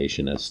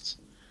isolationists.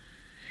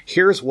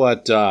 Here's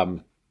what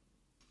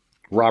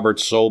Robert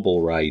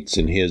Sobel writes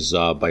in his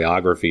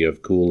biography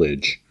of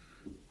Coolidge.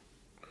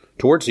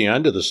 Towards the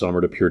end of the summer,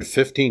 it appeared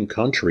 15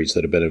 countries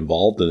that had been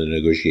involved in the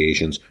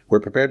negotiations were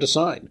prepared to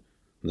sign,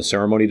 and the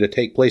ceremony to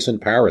take place in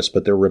Paris,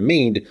 but there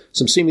remained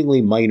some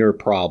seemingly minor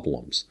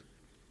problems.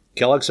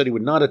 Kellogg said he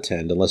would not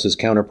attend unless his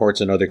counterparts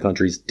in other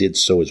countries did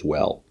so as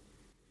well.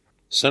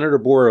 Senator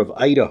Boer of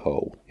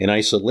Idaho, an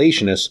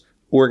isolationist,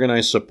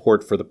 organized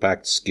support for the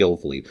pact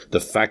skillfully. The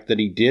fact that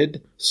he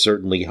did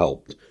certainly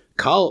helped.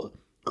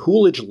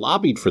 Coolidge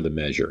lobbied for the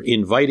measure,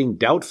 inviting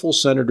doubtful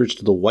senators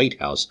to the White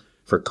House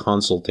for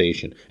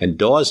consultation, and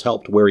Dawes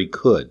helped where he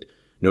could,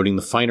 noting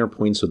the finer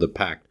points of the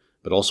pact,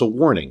 but also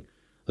warning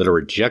that a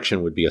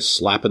rejection would be a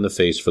slap in the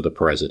face for the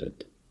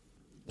president.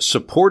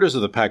 Supporters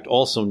of the pact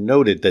also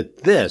noted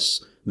that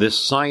this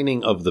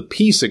signing of the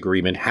peace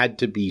agreement had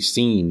to be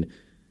seen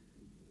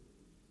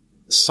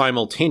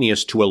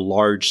simultaneous to a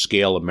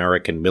large-scale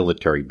American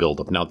military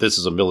buildup. Now, this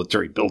is a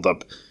military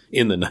buildup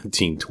in the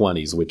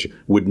 1920s, which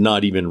would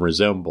not even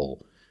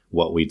resemble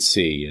what we'd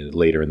see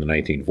later in the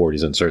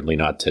 1940s, and certainly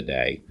not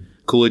today.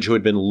 Coolidge, who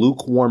had been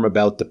lukewarm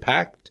about the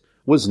pact,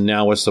 was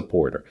now a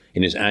supporter.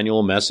 In his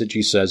annual message,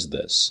 he says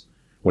this: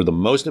 "One of the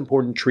most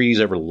important treaties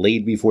ever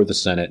laid before the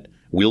Senate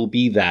will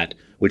be that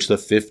which the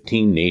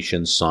 15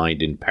 nations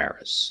signed in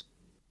Paris."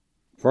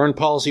 Foreign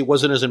policy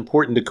wasn't as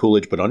important to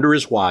Coolidge, but under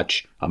his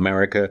watch,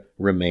 America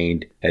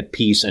remained at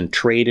peace, and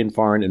trade and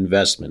foreign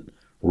investment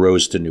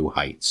rose to new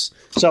heights.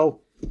 So,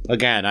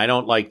 again, I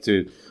don't like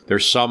to,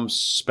 there's some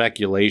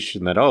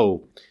speculation that,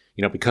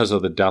 because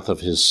of the death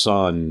of his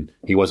son,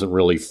 he wasn't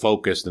really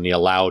focused and he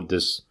allowed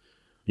this,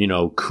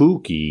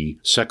 kooky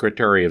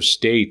Secretary of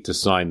State to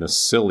sign the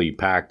silly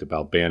pact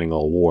about banning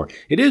all war.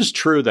 It is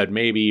true that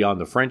maybe on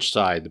the French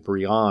side, the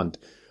Briand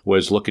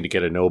was looking to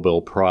get a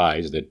Nobel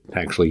Prize that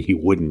actually he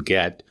wouldn't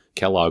get.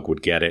 Kellogg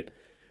would get it.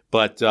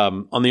 But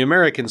on the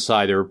American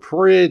side, they were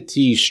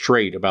pretty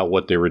straight about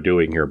what they were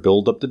doing here.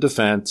 Build up the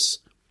defense,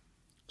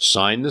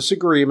 sign this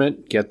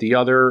agreement, get the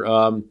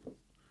other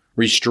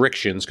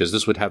restrictions, because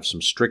this would have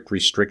some strict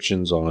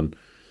restrictions on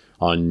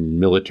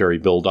military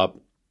buildup,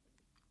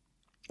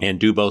 and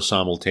do both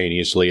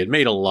simultaneously. It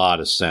made a lot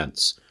of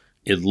sense.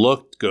 It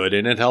looked good,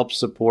 and it helped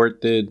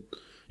support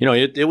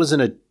it was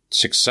a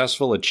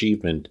successful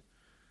achievement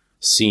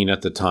seen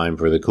at the time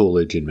for the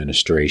Coolidge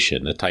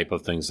administration, the type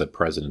of things that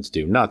presidents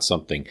do, not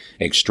something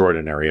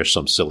extraordinary or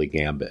some silly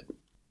gambit.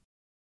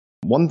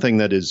 One thing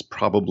that is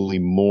probably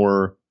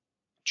more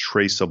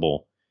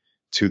traceable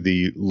to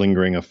the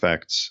lingering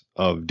effects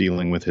of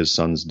dealing with his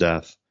son's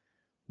death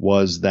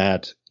was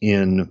that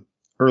in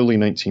early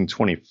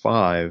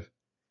 1925,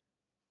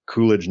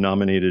 Coolidge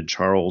nominated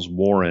Charles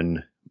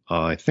Warren,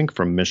 I think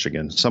from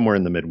Michigan, somewhere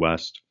in the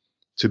Midwest,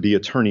 to be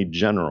Attorney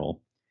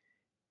General.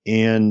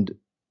 And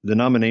the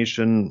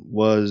nomination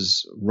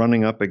was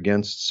running up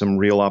against some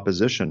real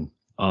opposition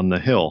on the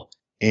Hill.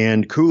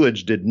 And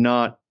Coolidge did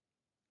not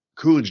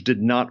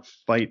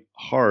fight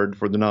hard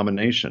for the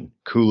nomination.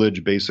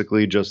 Coolidge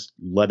basically just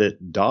let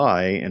it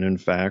die. And in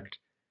fact,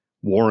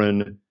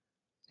 Warren,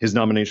 his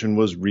nomination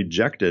was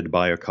rejected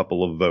by a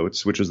couple of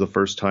votes, which is the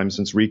first time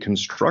since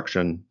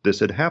Reconstruction this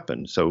had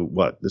happened. So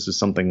this is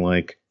something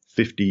like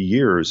 50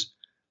 years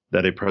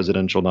that a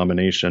presidential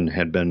nomination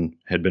had been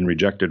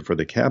rejected for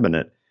the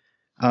cabinet.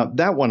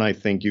 That one, I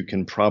think you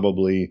can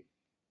probably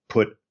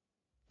put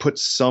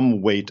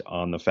some weight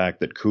on the fact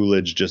that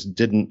Coolidge just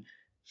didn't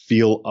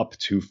feel up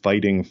to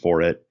fighting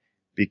for it,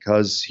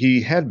 because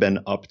he had been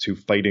up to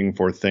fighting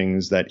for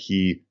things that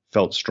he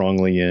felt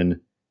strongly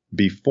in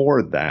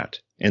before that.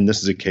 And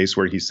this is a case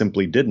where he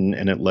simply didn't,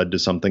 and it led to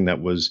something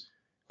that was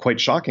quite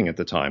shocking at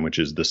the time, which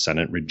is the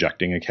Senate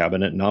rejecting a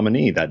cabinet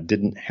nominee. That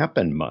didn't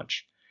happen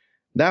much.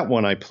 That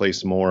one I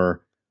place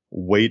more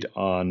weight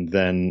on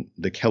than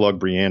the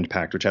Kellogg-Briand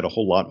Pact, which had a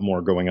whole lot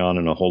more going on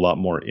and a whole lot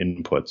more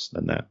inputs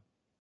than that.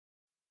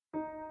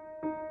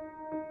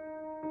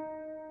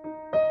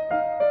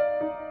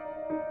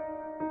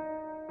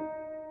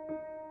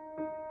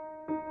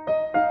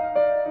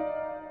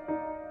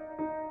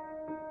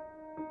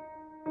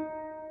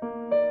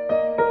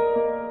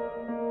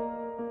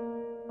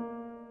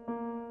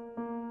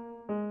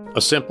 A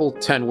simple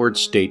 10-word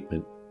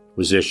statement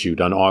was issued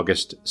on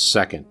August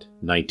 2nd,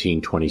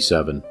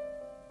 1927.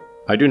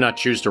 I do not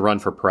choose to run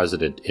for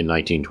president in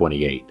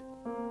 1928.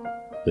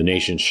 The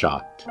nation's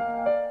shocked.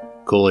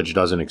 Coolidge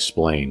doesn't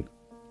explain.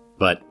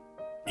 But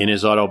in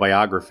his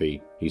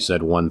autobiography, he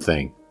said one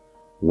thing.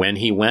 When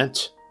he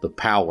went, the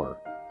power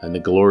and the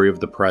glory of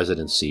the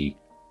presidency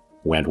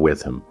went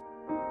with him.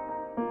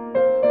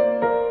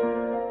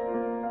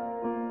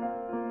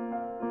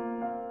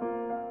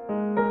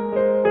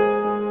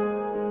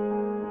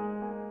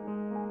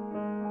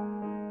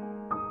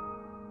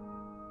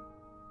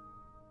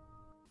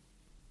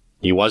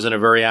 He wasn't a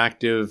very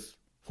active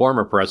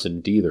former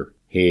president either.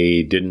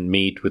 He didn't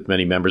meet with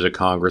many members of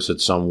Congress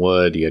that some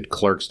would. He had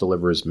clerks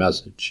deliver his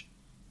message.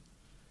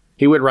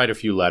 He would write a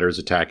few letters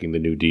attacking the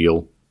New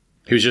Deal.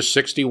 He was just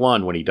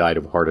 61 when he died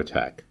of a heart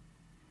attack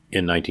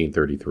in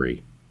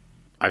 1933.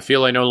 I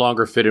feel I no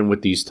longer fit in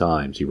with these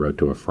times, he wrote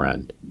to a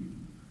friend.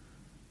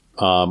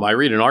 I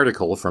read an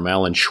article from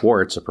Alan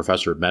Schwartz, a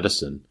professor of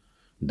medicine,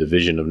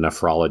 Division of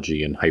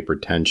Nephrology and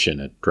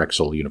Hypertension at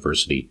Drexel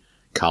University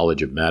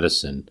College of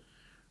Medicine,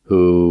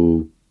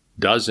 who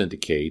does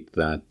indicate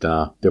that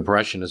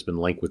depression has been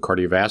linked with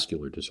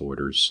cardiovascular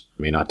disorders.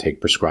 They may not take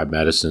prescribed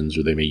medicines,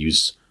 or they may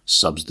use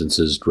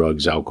substances,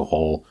 drugs,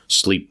 alcohol,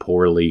 sleep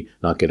poorly,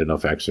 not get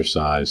enough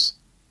exercise.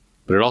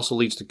 But it also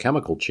leads to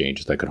chemical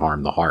changes that could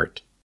harm the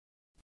heart.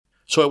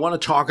 So I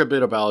want to talk a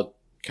bit about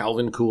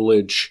Calvin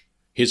Coolidge,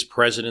 his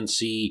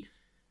presidency,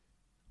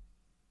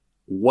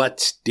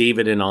 what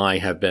David and I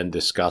have been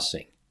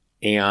discussing.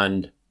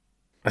 And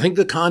I think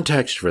the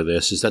context for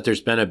this is that there's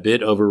been a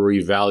bit of a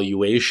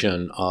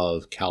revaluation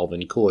of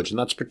Calvin Coolidge, and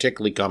that's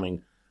particularly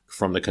coming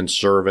from the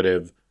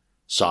conservative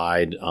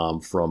side,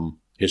 from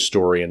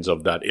historians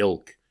of that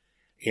ilk.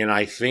 And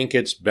I think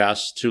it's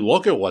best to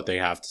look at what they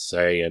have to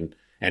say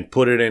and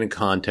put it in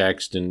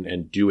context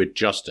and do it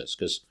justice.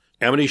 Because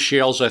Emily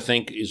Shales, I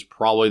think, is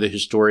probably the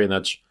historian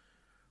that's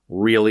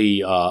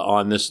really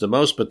on this the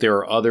most, but there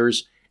are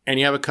others. And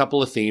you have a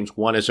couple of themes.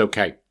 One is,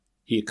 okay,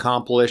 he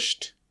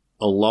accomplished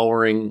a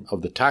lowering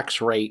of the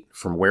tax rate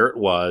from where it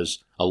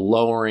was, a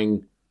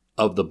lowering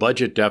of the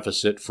budget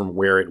deficit from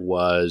where it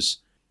was.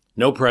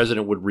 No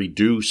president would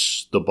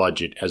reduce the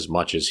budget as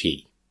much as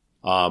he.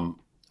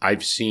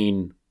 I've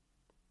seen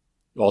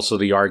also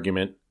the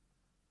argument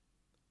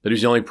that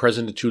he's the only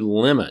president to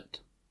limit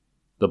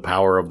the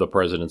power of the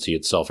presidency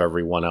itself.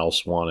 Everyone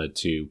else wanted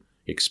to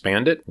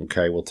expand it.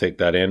 Okay, we'll take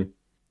that in.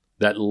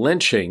 That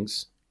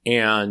lynchings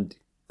and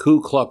Ku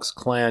Klux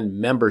Klan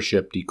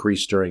membership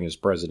decreased during his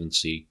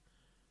presidency.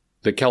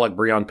 The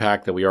Kellogg-Briand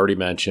Pact that we already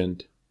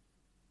mentioned,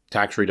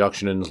 tax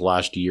reduction in his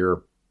last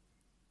year.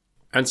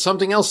 And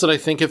something else that I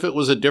think if it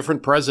was a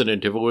different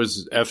president, if it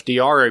was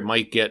FDR, it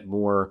might get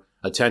more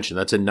attention.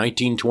 That's in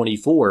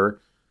 1924.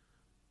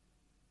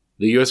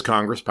 The U.S.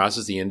 Congress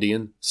passes the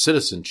Indian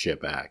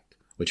Citizenship Act,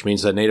 which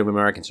means that Native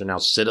Americans are now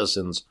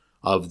citizens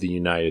of the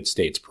United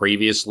States.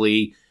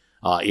 Previously,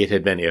 it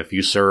had been if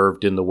you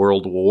served in the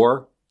World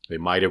War, they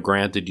might have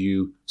granted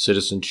you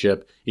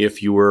citizenship.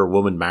 If you were a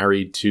woman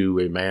married to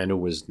a man who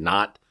was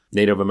not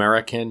Native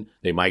American,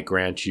 they might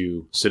grant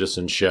you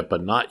citizenship,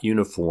 but not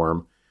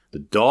uniform. The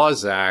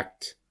Dawes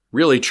Act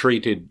really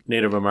treated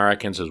Native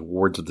Americans as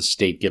wards of the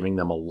state, giving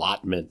them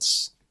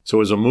allotments. So it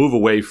was a move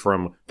away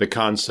from the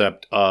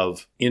concept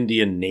of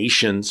Indian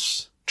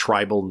nations,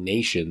 tribal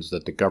nations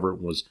that the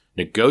government was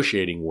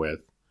negotiating with,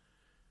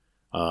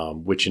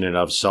 which in and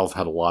of itself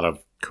had a lot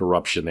of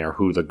corruption there,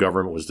 who the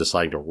government was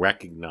deciding to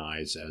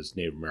recognize as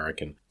Native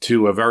American,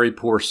 to a very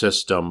poor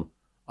system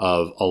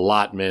of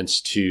allotments,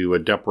 to a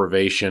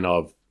deprivation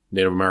of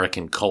Native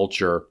American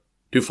culture,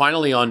 to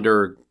finally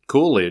under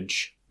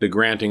Coolidge, the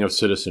granting of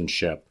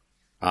citizenship.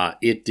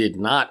 It did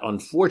not,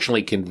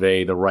 unfortunately,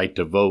 convey the right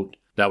to vote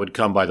that would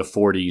come by the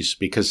 40s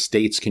because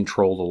states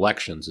controlled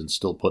elections and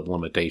still put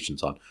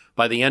limitations on.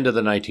 By the end of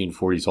the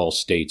 1940s, all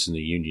states in the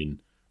Union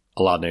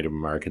allowed Native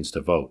Americans to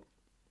vote.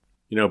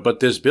 But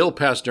this bill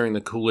passed during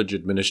the Coolidge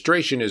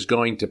administration is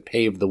going to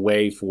pave the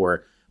way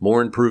for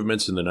more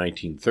improvements in the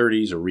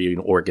 1930s, a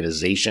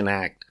Reorganization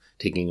Act,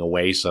 taking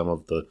away some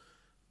of the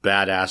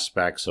bad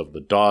aspects of the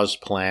Dawes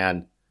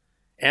Plan,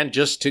 and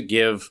just to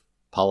give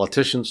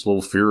politicians a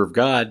little fear of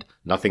God,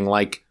 nothing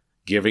like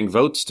giving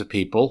votes to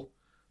people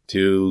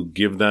to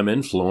give them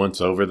influence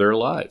over their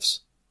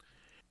lives.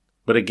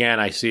 But again,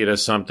 I see it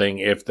as something,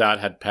 if that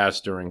had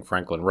passed during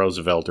Franklin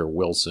Roosevelt or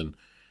Wilson,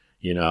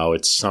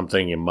 it's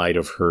something you might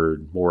have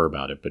heard more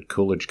about it. But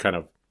Coolidge kind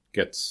of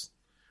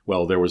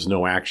there was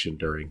no action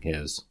during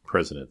his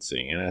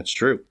presidency. And that's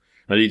true.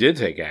 But he did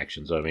take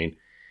actions, and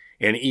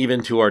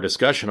even to our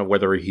discussion of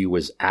whether he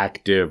was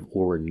active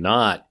or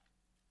not,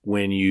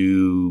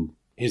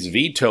 his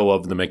veto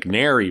of the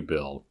McNary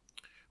bill,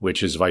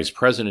 which his vice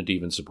president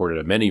even supported,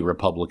 and many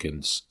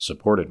Republicans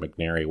supported.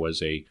 McNary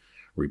was a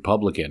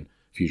Republican,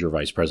 future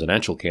vice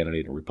presidential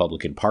candidate in the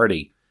Republican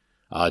Party,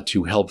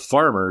 to help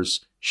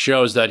farmers,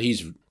 shows that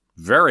he's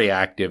very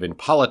active in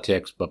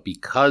politics, but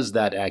because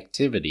that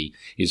activity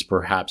is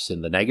perhaps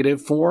in the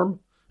negative form,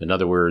 in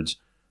other words,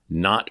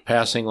 not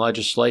passing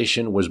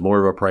legislation was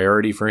more of a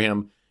priority for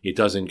him, it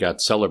doesn't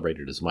get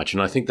celebrated as much.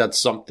 And I think that's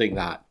something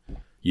that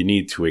you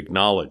need to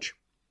acknowledge.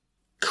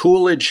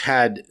 Coolidge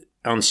had,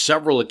 on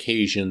several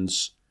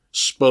occasions,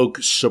 spoke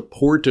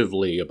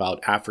supportively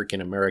about African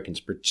Americans,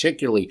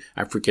 particularly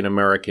African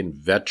American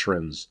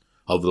veterans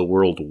of the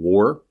World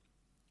War,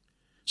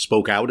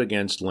 spoke out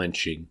against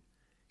lynching.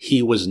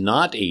 He was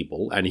not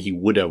able, and he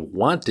would have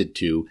wanted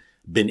to,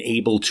 been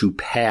able to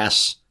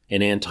pass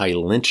an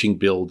anti-lynching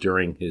bill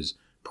during his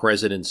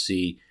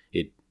presidency.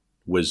 It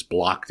was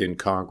blocked in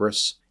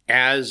Congress.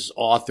 As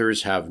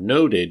authors have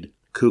noted,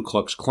 Ku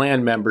Klux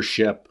Klan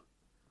membership,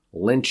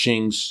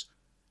 lynchings,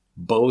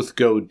 both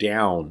go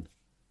down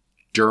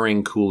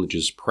during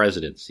Coolidge's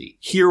presidency.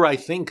 Here, I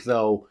think,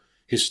 though,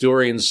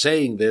 historians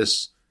saying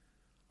this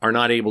are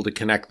not able to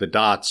connect the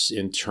dots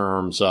in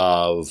terms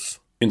of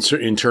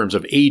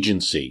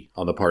agency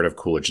on the part of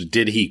Coolidge.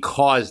 Did he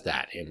cause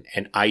that?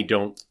 And I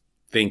don't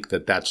think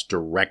that that's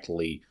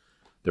directly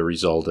the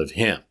result of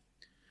him.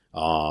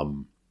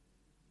 Ku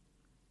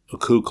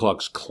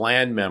Klux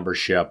Klan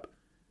membership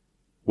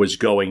was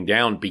going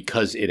down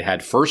because it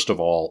had, first of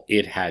all,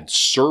 it had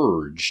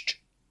surged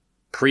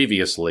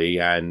previously,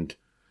 and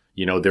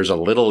there's a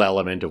little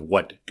element of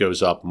what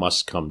goes up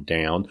must come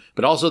down,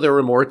 but also there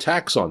were more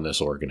attacks on this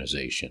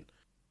organization.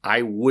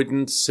 I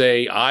wouldn't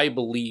say I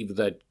believe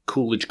that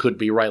Coolidge could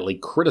be rightly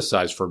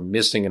criticized for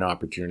missing an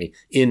opportunity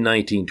in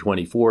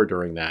 1924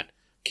 during that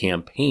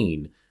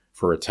campaign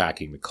for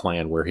attacking the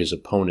Klan, where his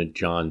opponent,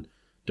 John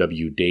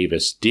W.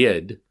 Davis,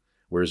 did,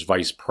 where his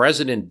vice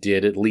president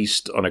did, at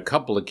least on a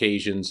couple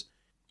occasions.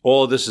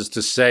 All of this is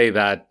to say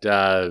that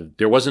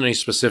there wasn't any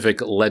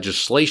specific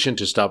legislation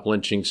to stop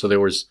lynching, so there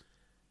was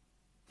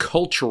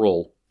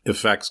cultural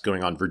effects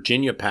going on.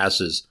 Virginia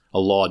passes a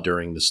law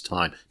during this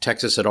time.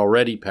 Texas had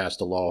already passed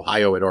a law.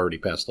 Ohio had already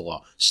passed a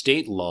law.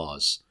 State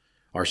laws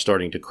are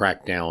starting to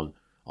crack down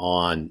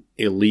on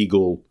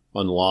illegal,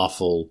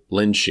 unlawful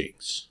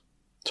lynchings.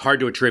 It's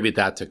hard to attribute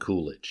that to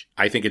Coolidge.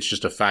 I think it's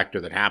just a factor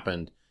that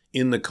happened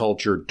in the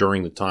culture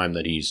during the time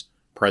that he's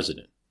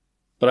president.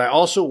 But I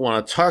also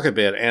want to talk a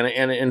bit,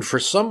 and for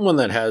someone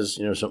that has,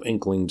 some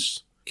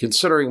inklings,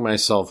 considering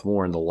myself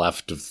more on the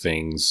left of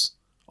things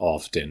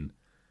often,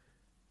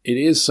 it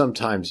is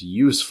sometimes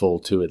useful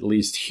to at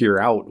least hear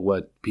out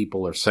what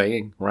people are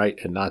saying, right?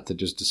 And not to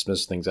just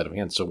dismiss things out of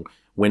hand. So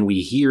when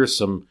we hear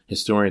some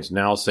historians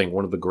now saying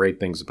one of the great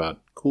things about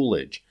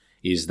Coolidge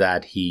is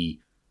that he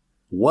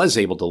was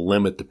able to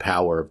limit the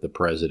power of the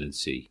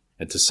presidency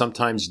and to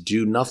sometimes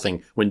do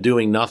nothing when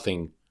doing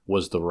nothing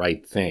was the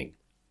right thing.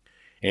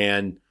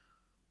 And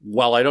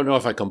while I don't know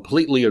if I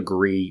completely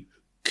agree,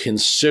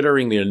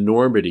 considering the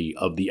enormity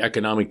of the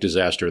economic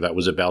disaster that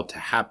was about to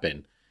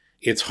happen,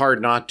 it's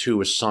hard not to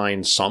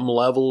assign some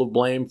level of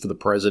blame for the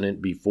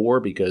president before,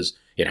 because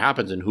it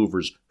happens in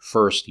Hoover's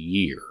first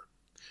year.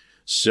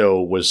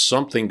 So was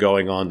something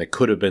going on that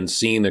could have been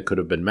seen, that could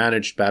have been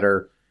managed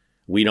better?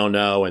 We don't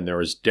know, and there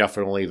was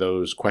definitely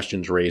those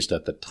questions raised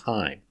at the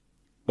time.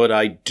 But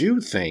I do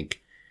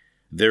think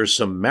there's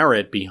some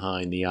merit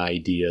behind the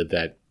idea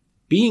that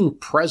being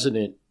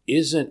president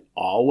isn't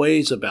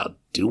always about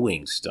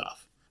doing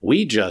stuff.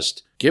 We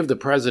just give the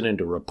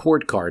president a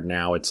report card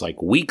now. It's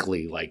like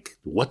weekly, like,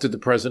 what did the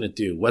president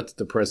do? What did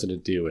the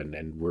president do?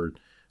 And we're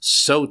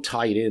so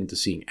tied into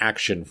seeing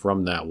action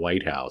from that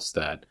White House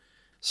that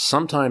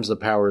sometimes the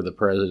power of the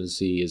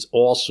presidency is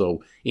also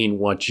in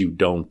what you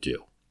don't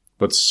do.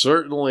 But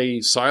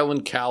certainly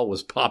Silent Cal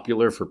was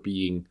popular for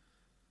being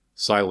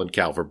Silent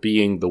Cal, for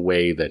being the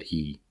way that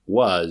he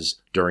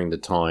was during the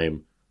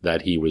time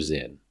that he was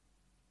in.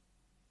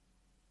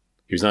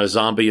 He was not a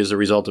zombie as a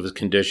result of his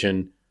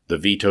condition. The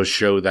vetoes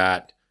show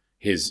that.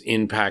 His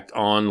impact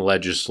on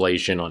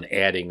legislation, on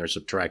adding or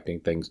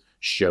subtracting things,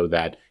 show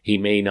that. He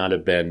may not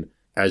have been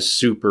as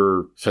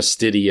super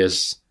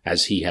fastidious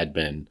as he had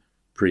been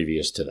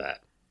previous to that.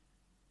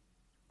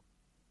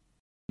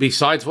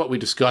 Besides what we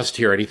discussed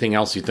here, anything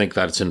else you think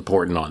that's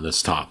important on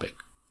this topic?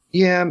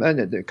 Yeah,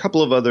 and a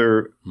couple of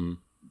other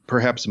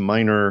perhaps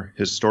minor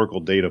historical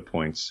data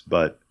points,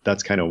 but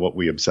that's kind of what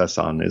we obsess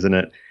on, isn't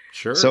it?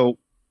 Sure. So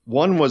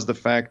one was the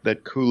fact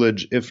that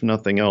Coolidge, if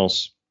nothing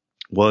else,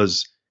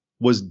 was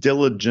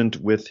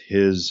diligent with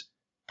his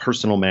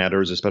personal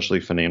matters, especially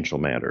financial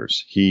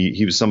matters.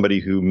 He was somebody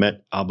who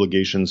met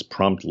obligations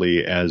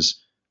promptly as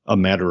a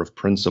matter of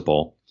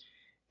principle.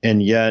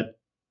 And yet,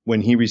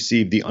 when he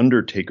received the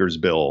undertaker's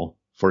bill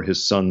for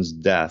his son's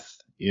death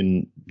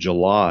in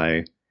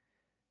July,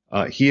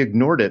 he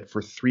ignored it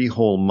for 3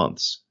 whole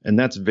months. And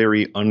that's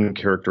very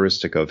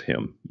uncharacteristic of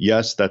him.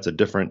 Yes, that's a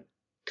different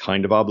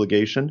kind of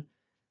obligation.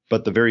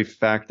 But the very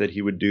fact that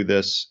he would do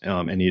this,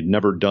 and he had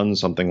never done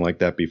something like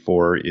that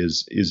before,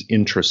 is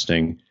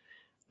interesting.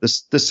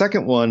 The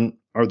second one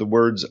are the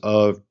words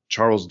of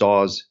Charles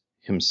Dawes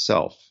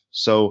himself.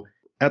 So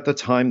at the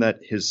time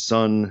that his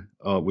son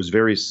was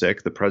very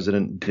sick, the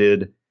president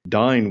did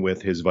dine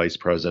with his vice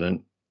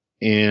president,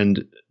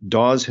 and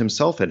Dawes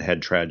himself had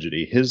had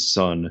tragedy. His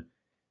son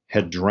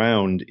had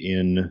drowned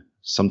in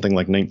something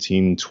like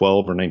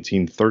 1912 or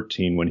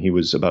 1913 when he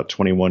was about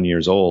 21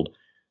 years old.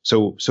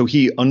 So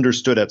he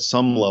understood at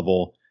some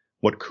level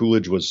what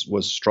Coolidge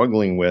was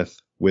struggling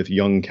with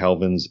young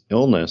Calvin's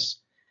illness.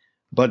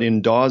 But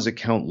in Dawes'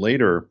 account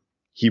later,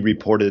 he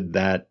reported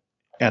that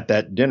at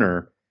that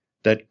dinner,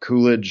 that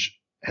Coolidge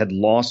had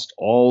lost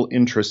all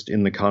interest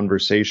in the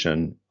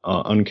conversation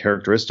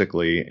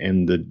uncharacteristically,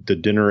 and the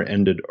dinner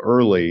ended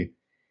early.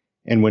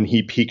 And when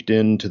he peeked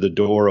into the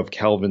door of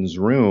Calvin's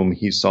room,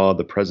 he saw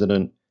the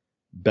president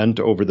bent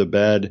over the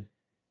bed,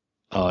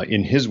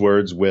 in his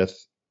words,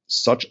 with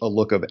such a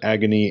look of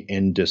agony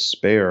and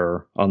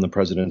despair on the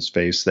president's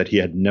face that he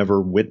had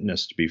never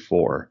witnessed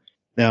before.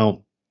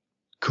 Now,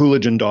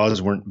 Coolidge and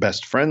Dawes weren't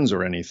best friends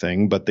or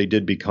anything, but they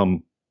did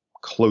become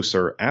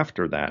closer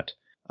after that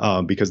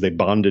because they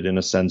bonded in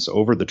a sense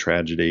over the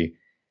tragedy.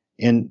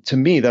 And to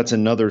me, that's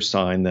another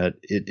sign that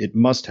it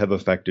must have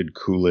affected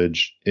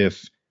Coolidge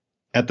if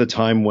at the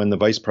time when the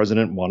vice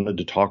president wanted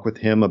to talk with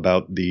him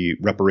about the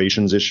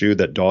reparations issue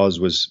that Dawes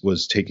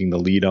was taking the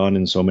lead on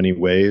in so many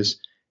ways,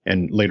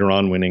 and later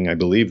on winning, I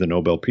believe, the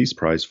Nobel Peace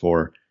Prize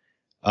for,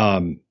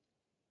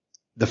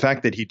 the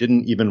fact that he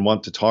didn't even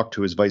want to talk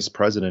to his vice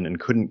president and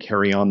couldn't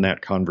carry on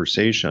that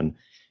conversation,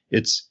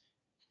 it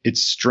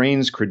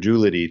strains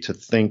credulity to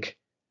think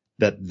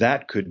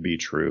that could be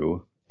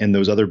true, and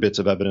those other bits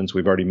of evidence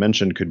we've already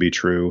mentioned could be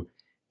true,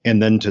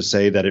 and then to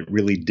say that it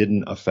really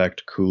didn't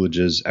affect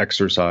Coolidge's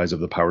exercise of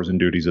the powers and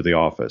duties of the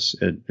office.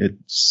 It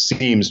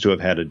seems to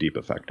have had a deep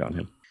effect on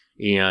him.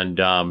 And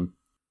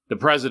the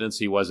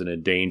presidency wasn't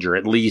in danger,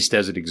 at least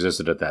as it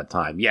existed at that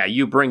time. Yeah,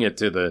 you bring it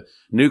to the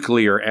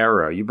nuclear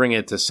era, you bring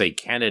it to, say,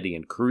 Kennedy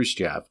and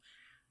Khrushchev,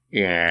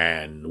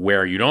 and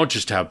where you don't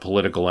just have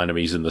political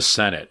enemies in the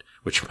Senate,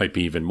 which might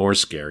be even more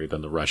scary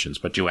than the Russians,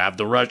 but you have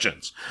the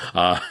Russians,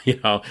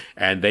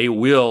 and they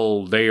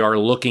are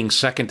looking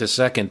second to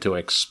second to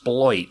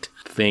exploit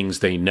things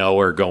they know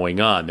are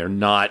going on. They're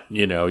not,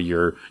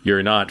 you're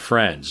not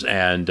friends.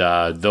 And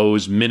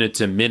those minute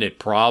to minute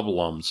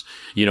problems,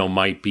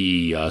 might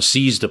be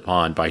seized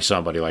upon by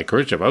somebody like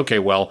Khrushchev. Okay,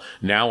 well,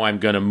 now I'm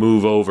going to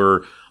move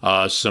over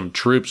some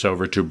troops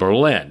over to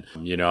Berlin.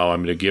 I'm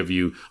going to give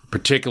you a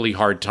particularly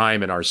hard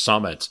time in our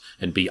summits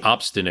and be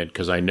obstinate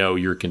because I know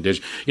your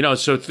condition.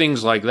 So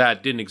things like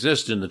that didn't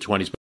exist in the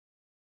 1920s.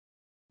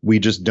 We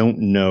just don't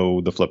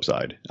know the flip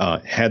side.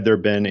 Had there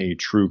been a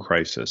true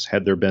crisis,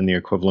 had there been the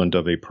equivalent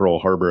of a Pearl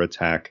Harbor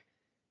attack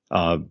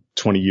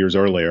 20 years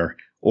earlier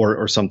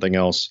or something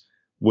else,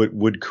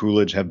 would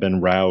Coolidge have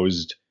been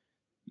roused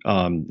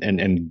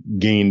and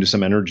gained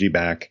some energy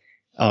back?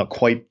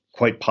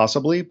 Quite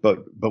possibly,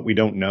 but we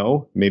don't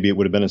know. Maybe it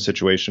would have been a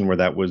situation where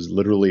that was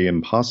literally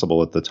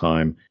impossible at the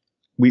time.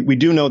 We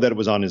do know that it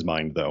was on his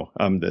mind, though.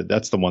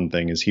 That's the one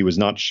thing, is he was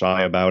not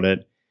shy about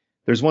it.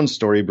 There's one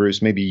story,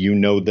 Bruce, maybe you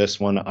know this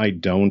one. I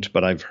don't,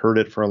 but I've heard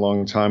it for a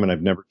long time, and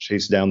I've never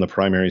chased down the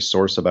primary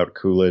source about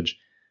Coolidge,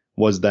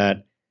 was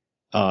that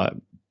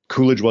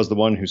Coolidge was the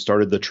one who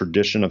started the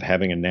tradition of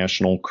having a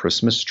national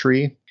Christmas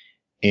tree.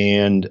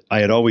 And I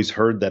had always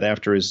heard that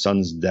after his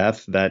son's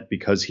death, that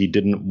because he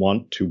didn't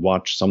want to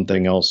watch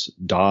something else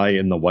die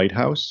in the White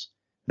House,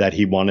 that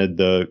he wanted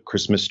the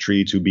Christmas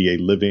tree to be a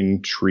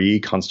living tree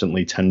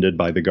constantly tended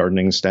by the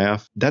gardening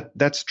staff.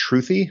 That's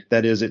truthy.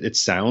 That is, it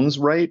sounds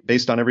right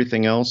based on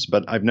everything else,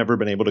 but I've never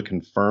been able to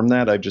confirm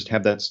that. I just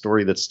have that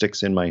story that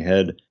sticks in my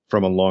head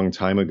from a long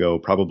time ago,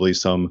 probably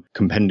some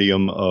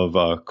compendium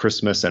of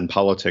Christmas and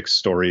politics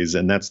stories.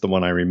 And that's the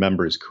one I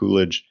remember, is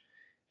Coolidge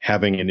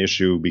having an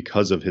issue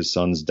because of his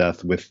son's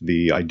death with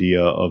the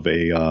idea of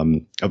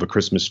a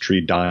Christmas tree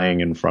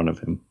dying in front of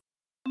him.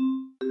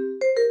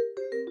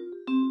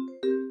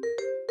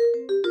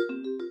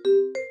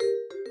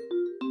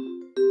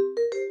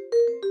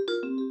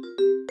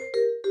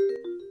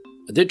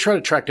 I did try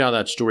to track down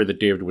that story that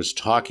David was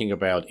talking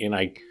about, and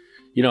I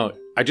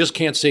just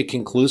can't say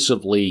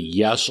conclusively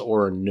yes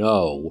or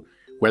no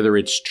whether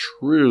it's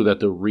true that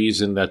the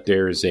reason that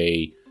there's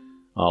a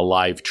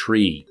live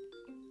tree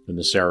in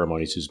the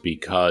ceremonies is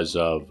because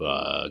of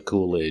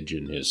Coolidge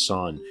and his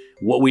son.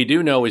 What we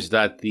do know is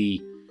that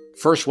the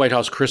first White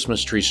House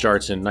Christmas tree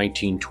starts in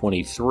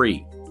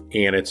 1923,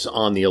 and it's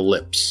on the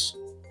ellipse.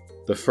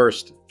 The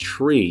first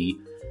tree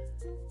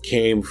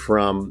came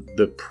from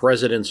the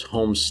president's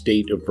home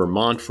state of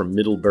Vermont, from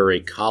Middlebury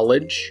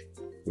College,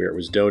 where it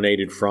was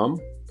donated from,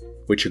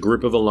 which a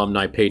group of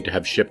alumni paid to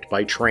have shipped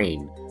by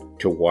train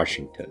to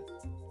Washington.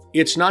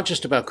 It's not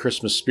just about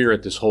Christmas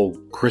spirit, this whole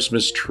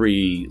Christmas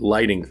tree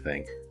lighting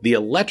thing. The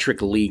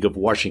Electric League of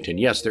Washington,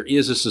 yes, there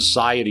is a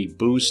society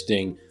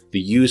boosting the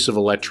use of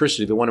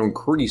electricity. They want to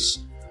increase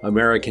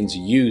Americans'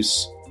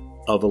 use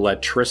of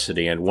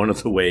electricity, and one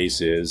of the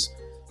ways is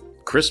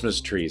Christmas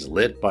trees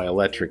lit by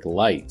electric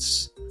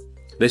lights.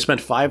 They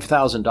spent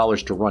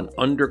 $5,000 to run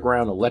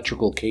underground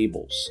electrical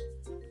cables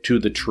to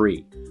the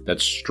tree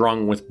that's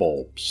strung with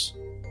bulbs.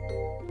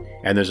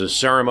 And there's a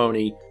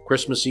ceremony,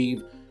 Christmas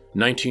Eve,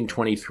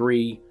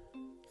 1923.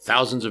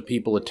 Thousands of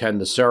people attend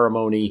the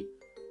ceremony.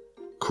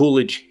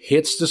 Coolidge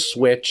hits the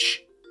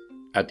switch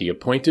at the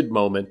appointed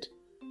moment,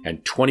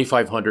 and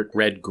 2,500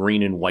 red,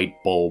 green, and white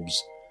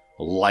bulbs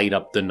light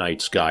up the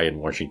night sky in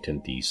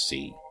Washington,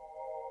 D.C.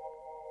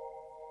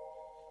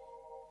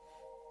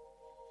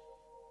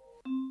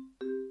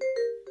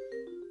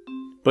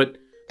 But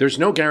there's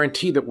no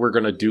guarantee that we're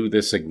going to do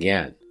this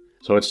again.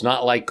 So it's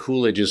not like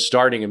Coolidge is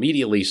starting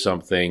immediately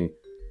something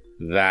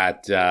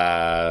that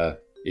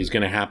is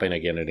going to happen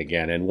again and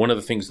again. And one of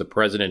the things the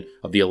president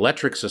of the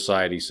Electric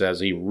Society says,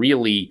 he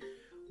really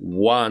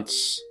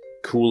wants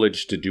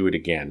Coolidge to do it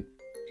again.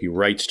 He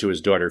writes to his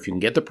daughter, if you can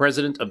get the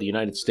president of the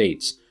United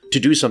States to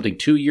do something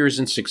 2 years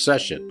in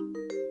succession,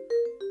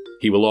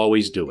 he will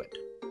always do it.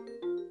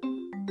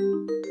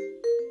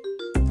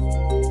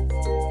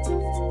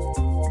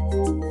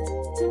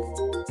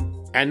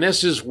 And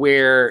this is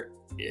where,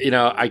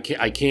 I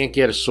can't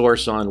get a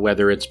source on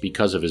whether it's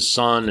because of his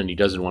son and he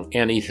doesn't want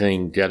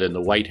anything dead in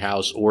the White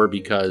House, or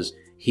because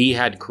he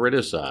had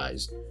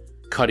criticized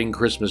cutting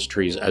Christmas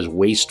trees as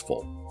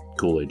wasteful.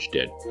 Coolidge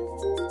did.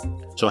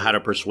 So how to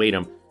persuade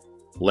him,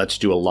 let's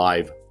do a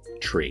live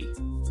tree.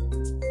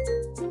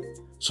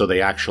 So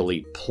they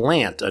actually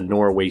plant a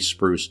Norway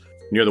spruce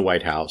near the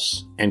White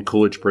House, and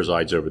Coolidge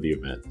presides over the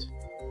event.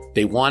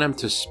 They want him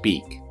to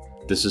speak.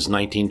 This is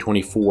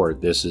 1924.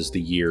 This is the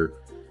year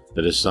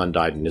that his son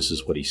died, and this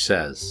is what he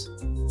says.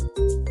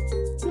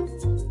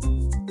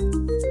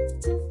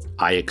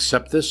 I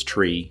accept this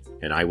tree,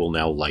 and I will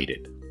now light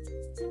it.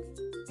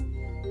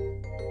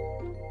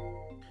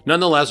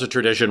 Nonetheless, a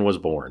tradition was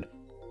born.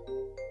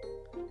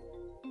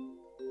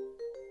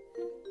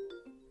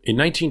 In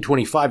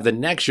 1925, the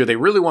next year, they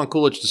really want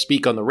Coolidge to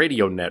speak on the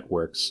radio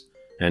networks,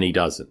 and he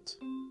doesn't.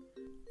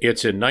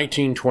 It's in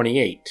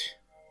 1928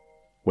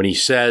 when he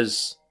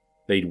says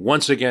they'd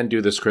once again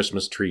do this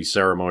Christmas tree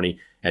ceremony,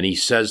 and he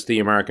says to the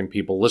American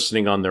people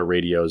listening on their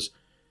radios,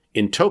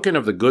 in token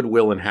of the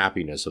goodwill and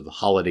happiness of the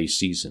holiday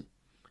season,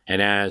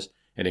 and as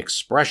an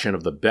expression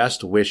of the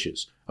best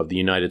wishes of the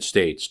United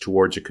States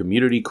towards a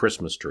community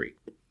Christmas tree,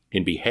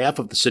 in behalf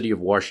of the city of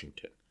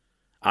Washington,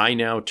 I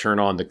now turn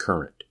on the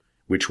current,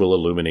 which will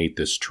illuminate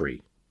this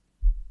tree.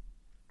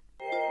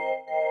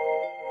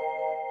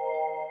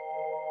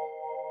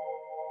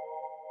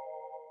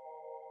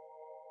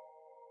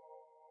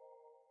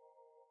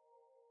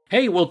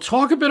 Hey, we'll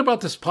talk a bit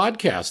about this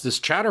podcast, this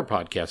Chatter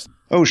podcast.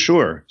 Oh,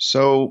 sure.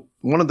 So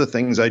one of the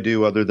things I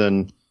do, other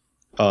than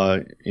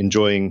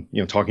enjoying,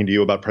 talking to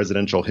you about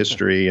presidential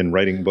history and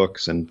writing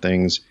books and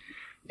things,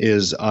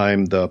 is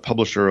I'm the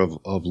publisher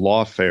of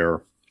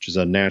Lawfare, which is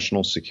a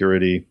national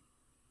security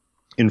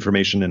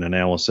information and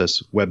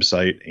analysis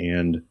website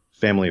and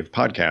family of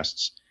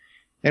podcasts.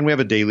 And we have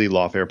a daily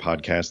Lawfare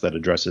podcast that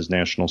addresses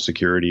national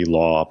security,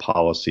 law,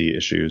 policy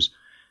issues.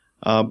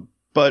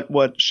 But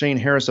what Shane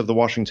Harris of the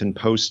Washington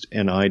Post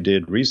and I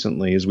did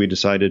recently is we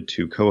decided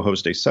to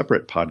co-host a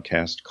separate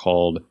podcast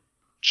called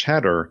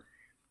Chatter,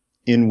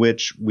 in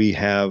which we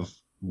have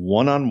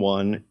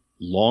one-on-one,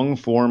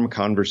 long-form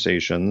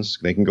conversations,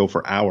 they can go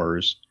for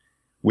hours,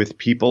 with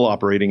people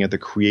operating at the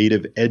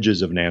creative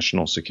edges of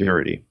national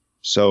security.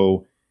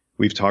 So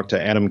we've talked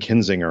to Adam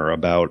Kinzinger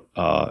about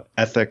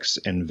ethics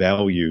and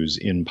values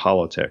in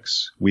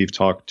politics. We've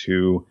talked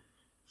to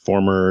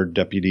former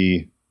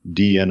Deputy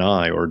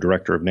DNI, or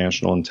Director of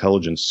National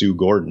Intelligence, Sue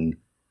Gordon,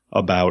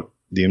 about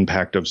the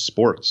impact of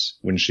sports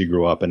when she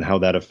grew up and how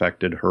that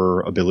affected her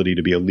ability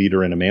to be a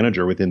leader and a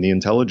manager within the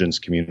intelligence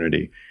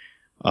community.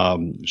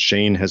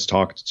 Shane has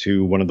talked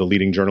to one of the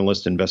leading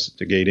journalists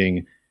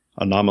investigating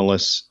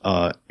anomalous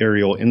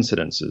aerial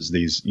incidences.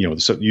 These,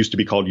 so it used to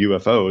be called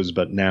UFOs,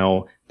 but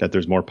now that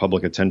there's more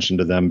public attention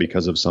to them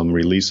because of some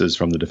releases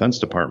from the Defense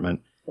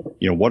Department,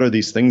 what are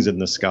these things in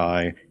the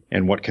sky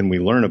and what can we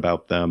learn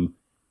about them?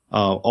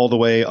 All the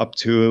way up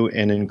to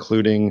and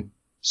including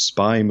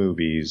spy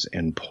movies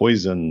and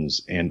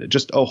poisons and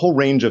just a whole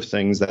range of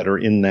things that are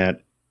in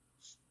that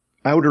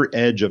outer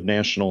edge of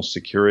national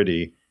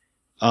security.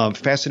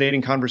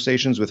 Fascinating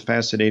conversations with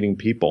fascinating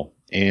people.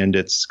 And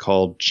it's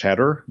called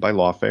Chatter by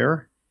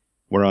Lawfare.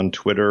 We're on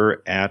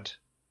Twitter at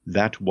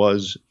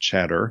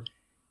ThatWasChatter.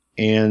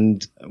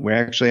 And we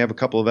actually have a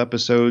couple of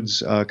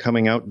episodes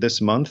coming out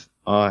this month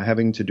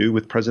having to do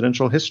with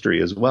presidential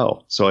history as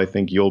well. So I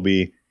think you'll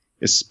be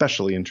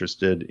especially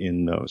interested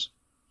in those.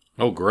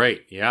 Oh,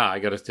 great. Yeah,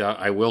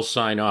 I will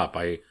sign up.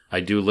 I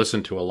do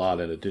listen to a lot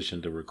in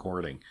addition to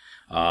recording.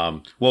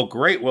 Well,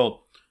 great.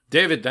 Well,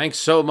 David, thanks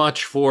so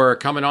much for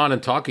coming on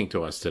and talking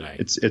to us today.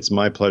 It's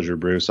my pleasure,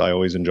 Bruce. I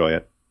always enjoy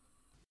it.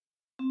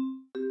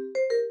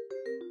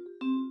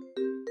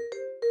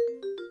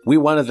 We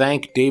want to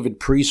thank David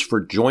Priess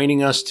for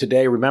joining us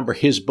today. Remember,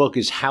 his book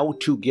is How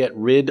to Get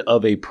Rid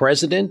of a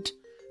President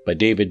by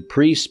David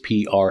Priess,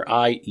 Priess,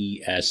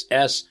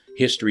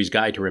 History's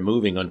Guide to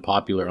Removing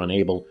Unpopular,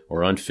 Unable,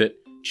 or Unfit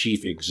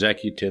Chief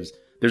Executives.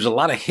 There's a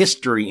lot of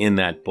history in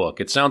that book.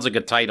 It sounds like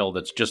a title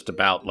that's just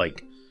about a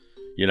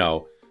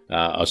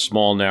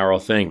small, narrow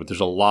thing, but there's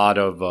a lot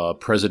of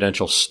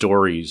presidential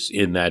stories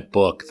in that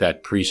book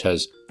that Priess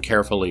has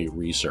carefully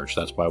researched.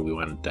 That's why we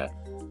wanted to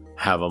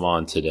have him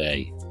on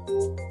today.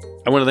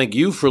 I want to thank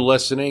you for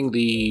listening.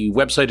 The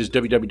website is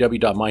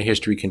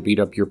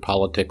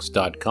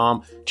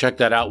www.myhistorycanbeatupyourpolitics.com. Check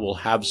that out. We'll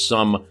have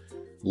some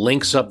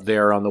links up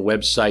there on the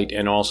website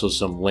and also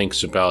some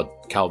links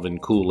about Calvin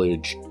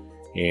Coolidge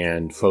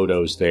and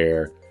photos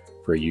there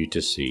for you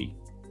to see.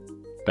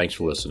 Thanks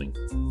for listening.